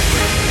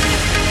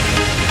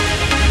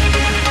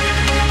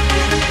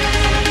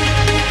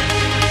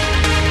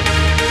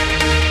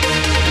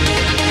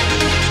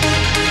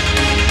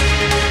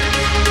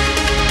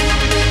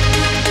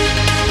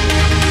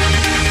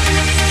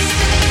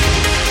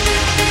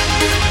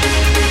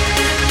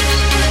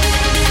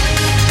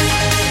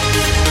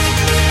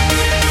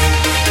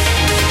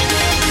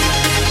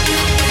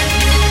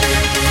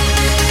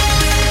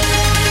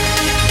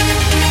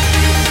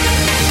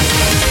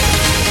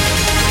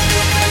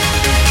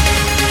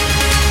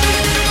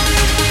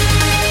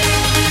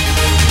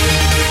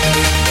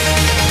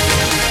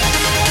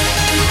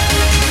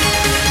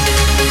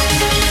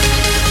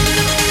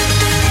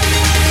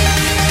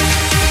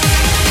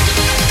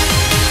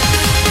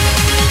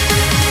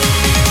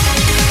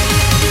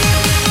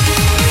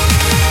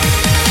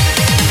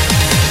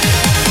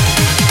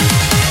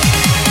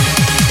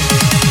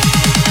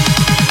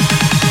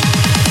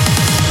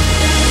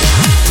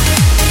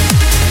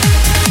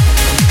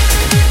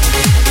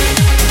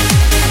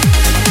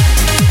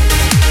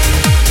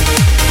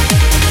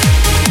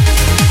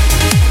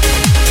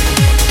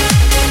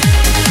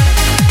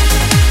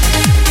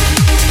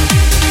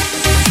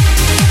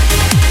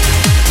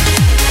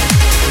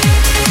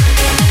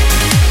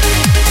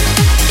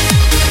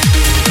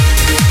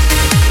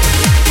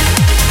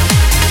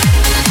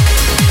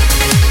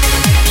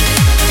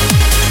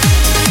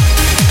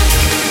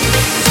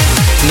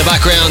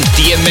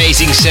 The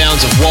amazing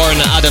sounds of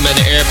Warren Adam and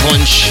Air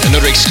Punch,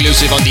 another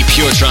exclusive on the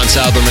Pure Trance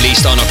album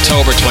released on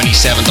October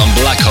 27th on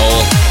Black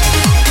Hole.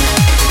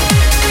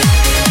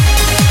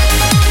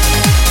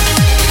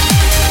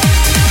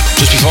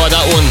 Just before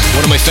that one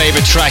of my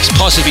favourite tracks,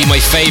 possibly my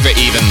favourite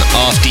even,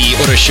 off the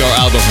Other Shore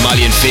album from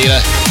Ali and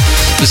Fila.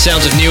 The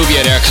sounds of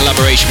Nubia, their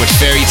collaboration with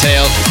Fairy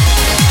Tale.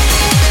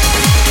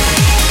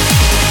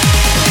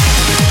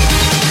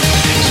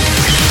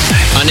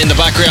 And in the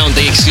background,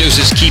 the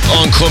exclusives keep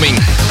on coming.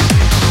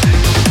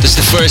 This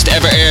is the first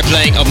ever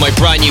airplaying of my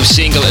brand new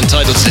single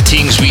entitled The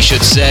Things We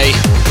Should Say.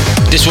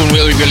 This one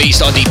will be released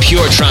on the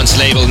Pure Trance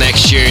label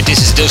next year. This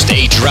is just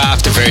a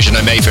draft version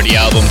I made for the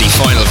album. The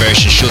final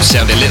version should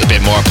sound a little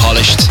bit more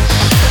polished.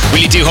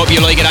 Really do hope you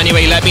like it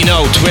anyway. Let me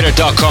know.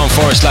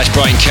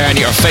 Twitter.com/Brian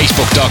Kearney or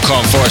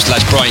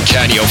Facebook.com/Brian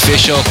Kearney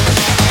official.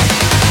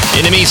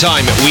 In the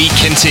meantime, we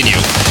continue.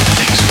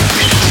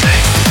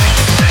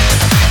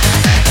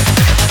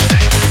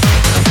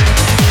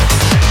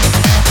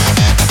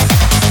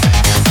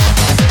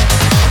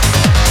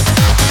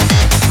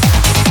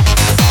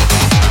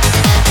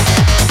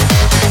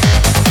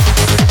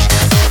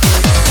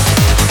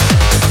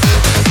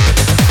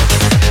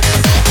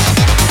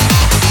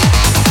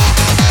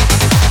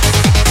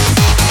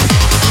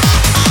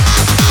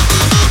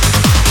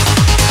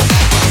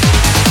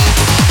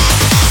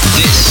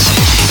 This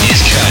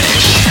is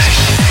Carnage.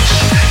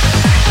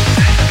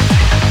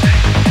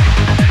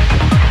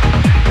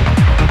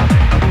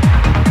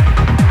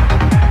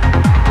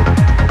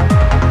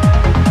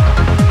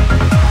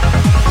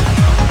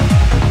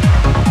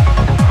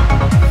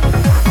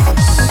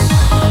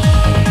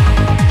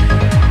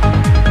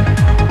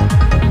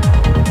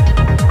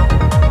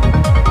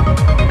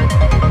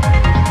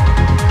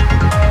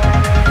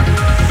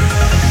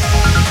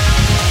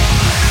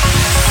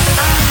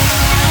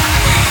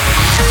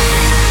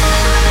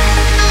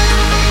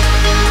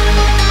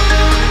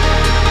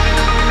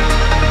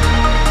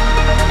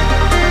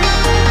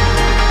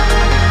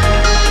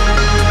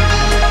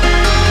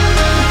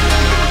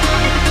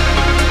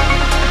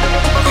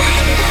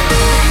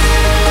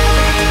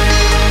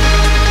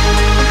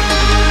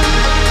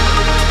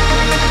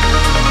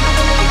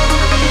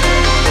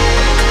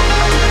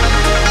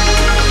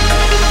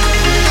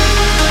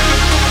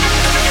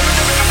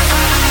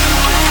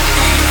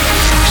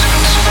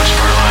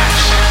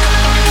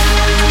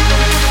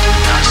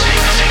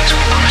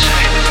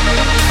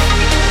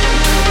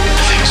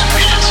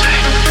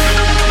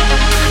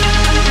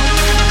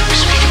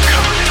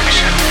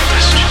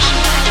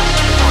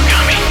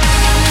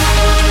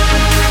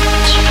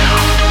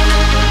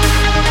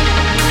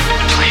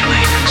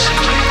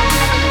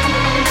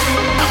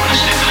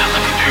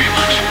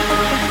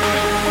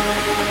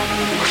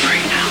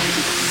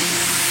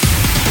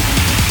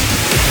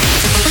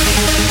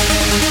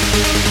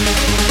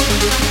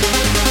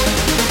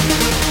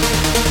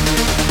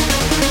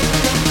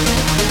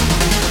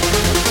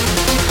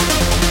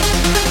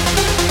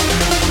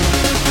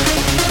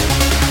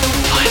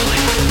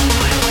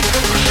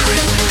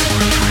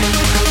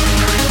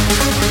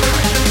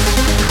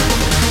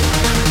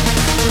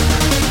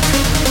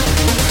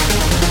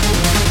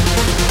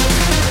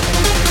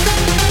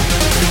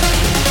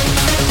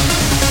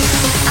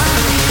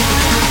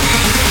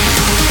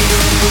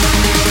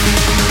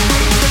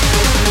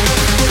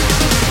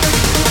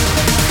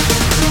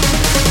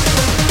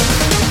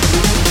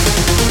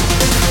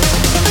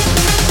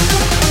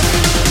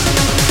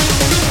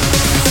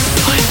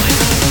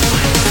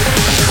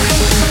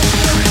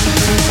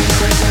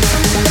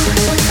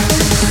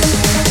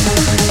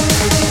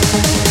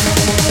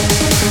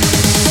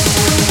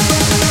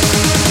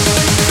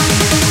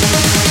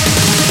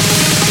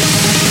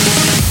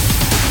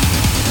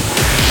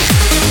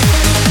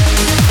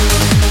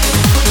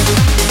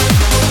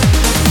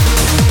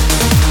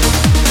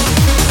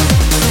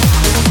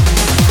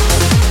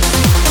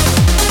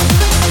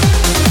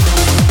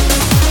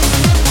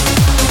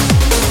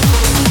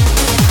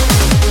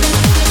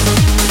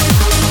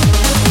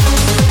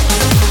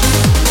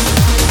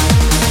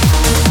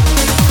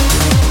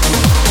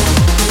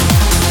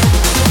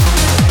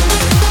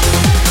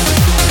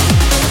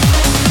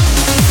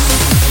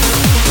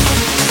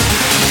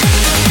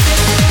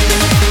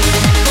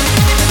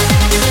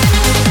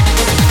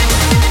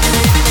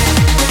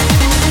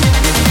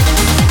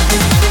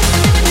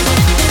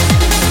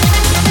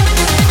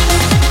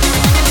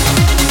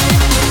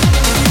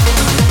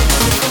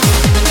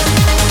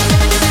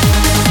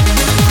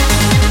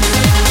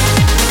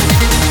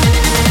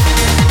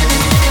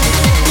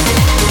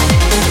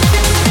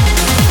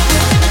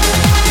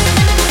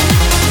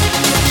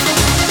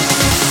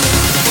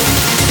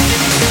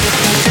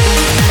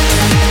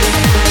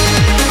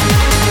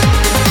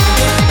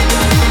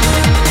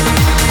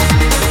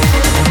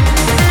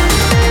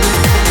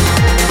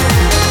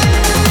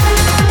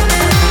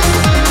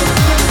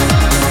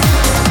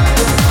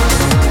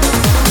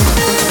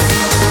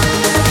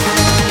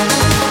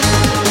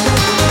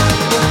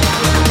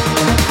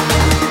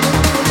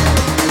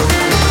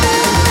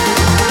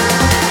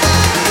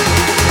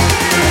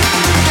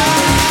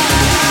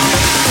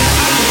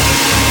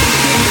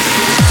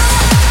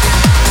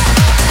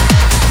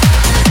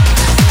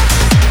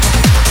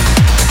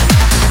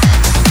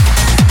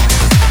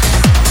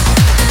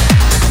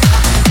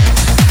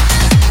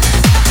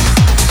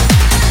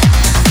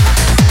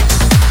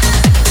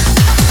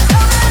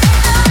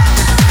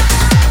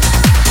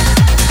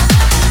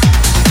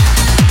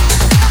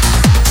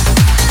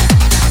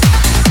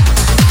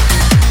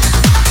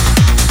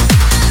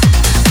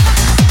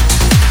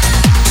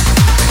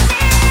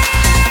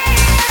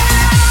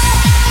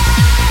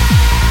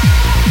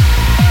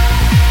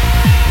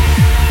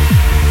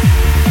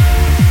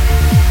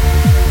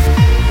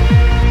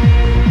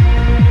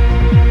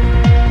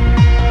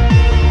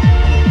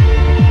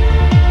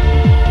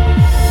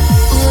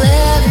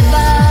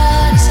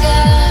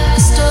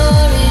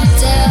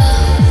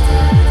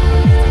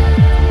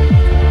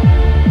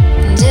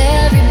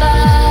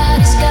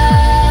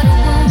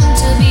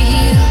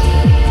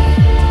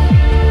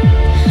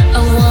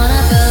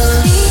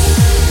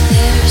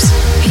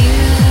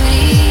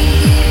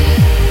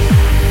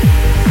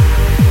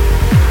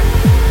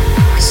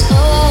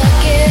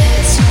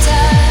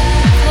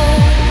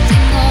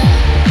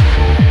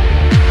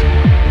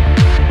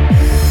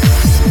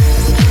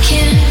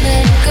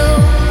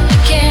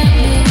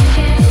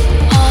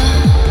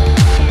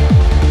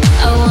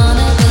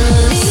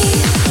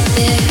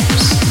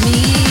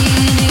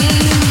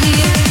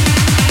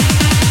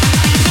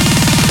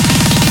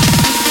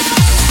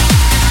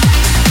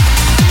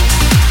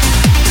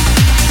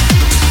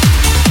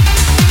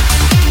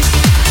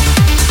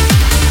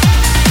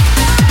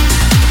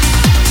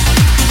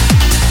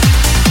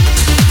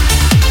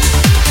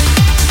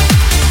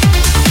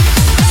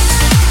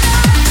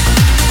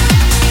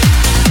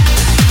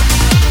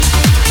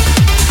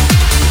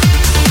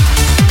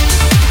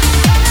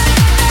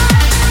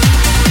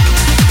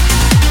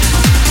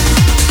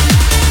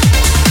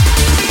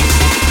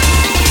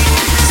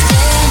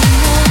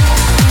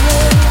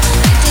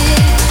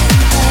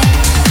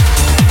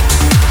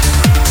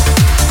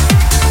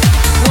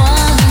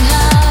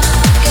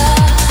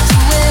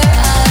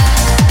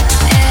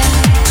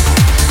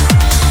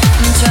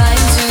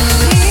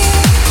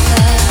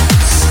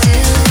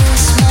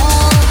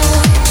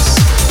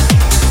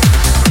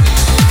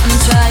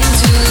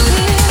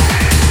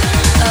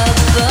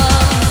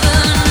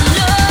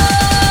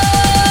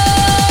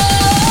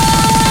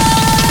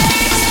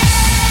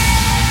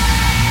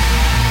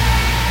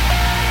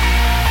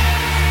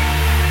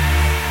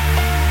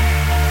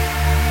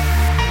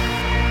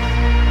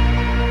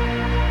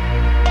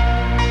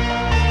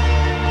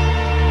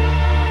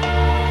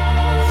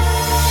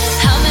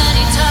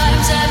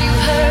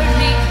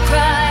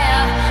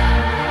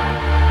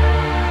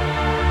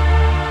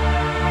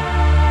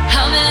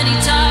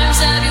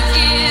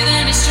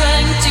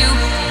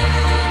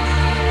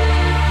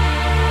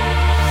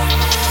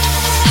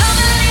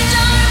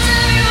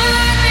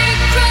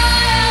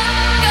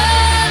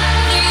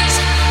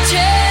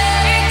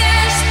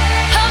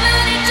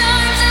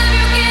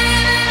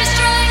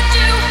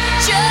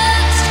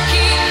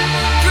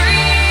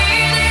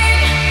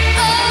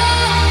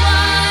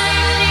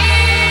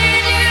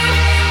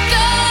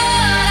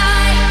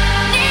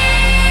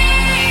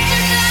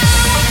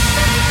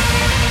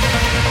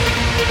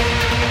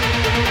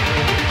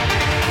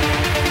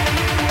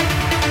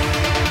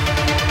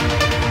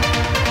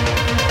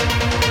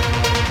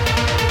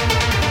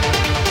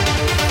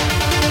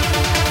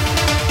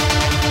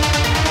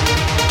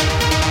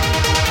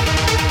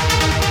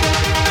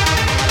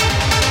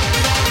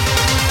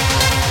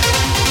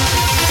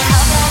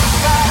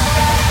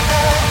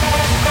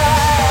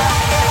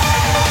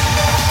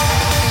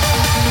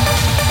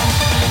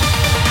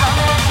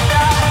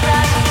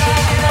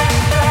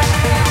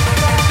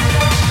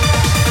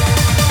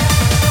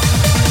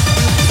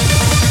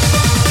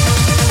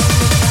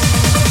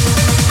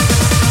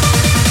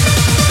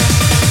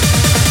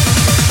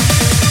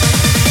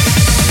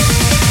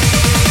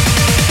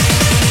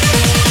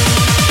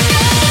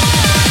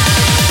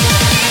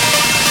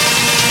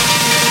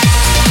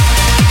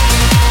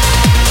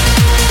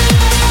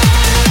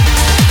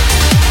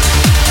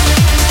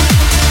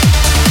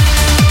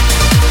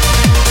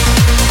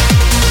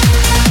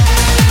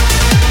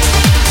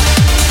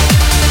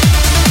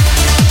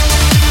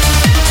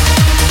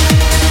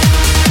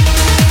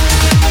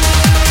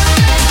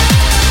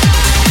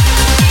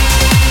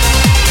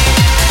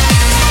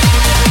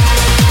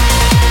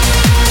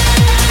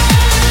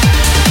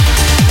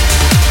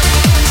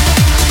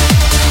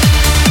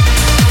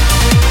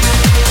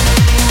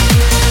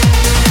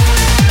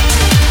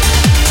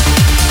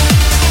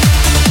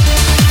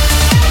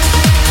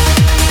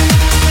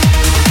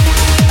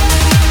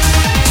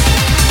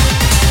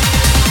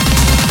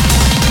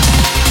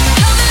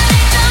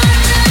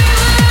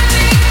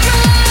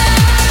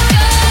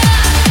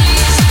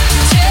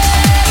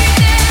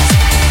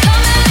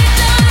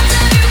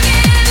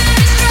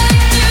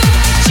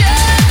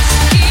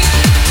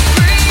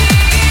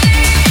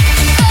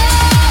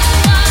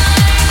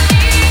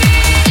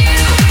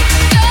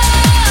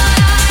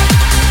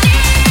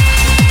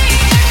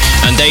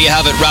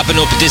 have it, wrapping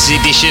up this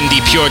edition,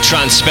 the Pure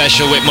Trance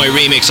special with my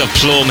remix of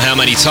Plum, How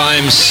Many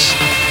Times.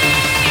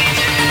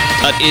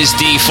 That is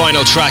the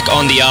final track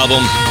on the album.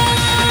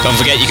 Don't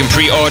forget you can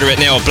pre-order it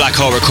now at Black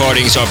Hole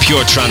Recordings or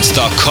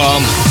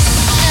puretrance.com.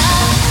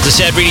 As I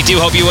said, really do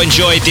hope you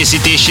enjoyed this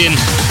edition.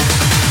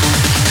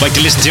 Like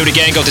to listen to it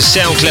again, go to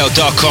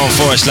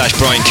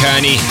soundcloud.com/Brian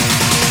Kearney.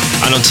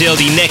 And until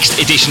the next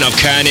edition of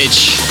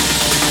Carnage,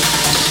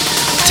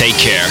 take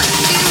care.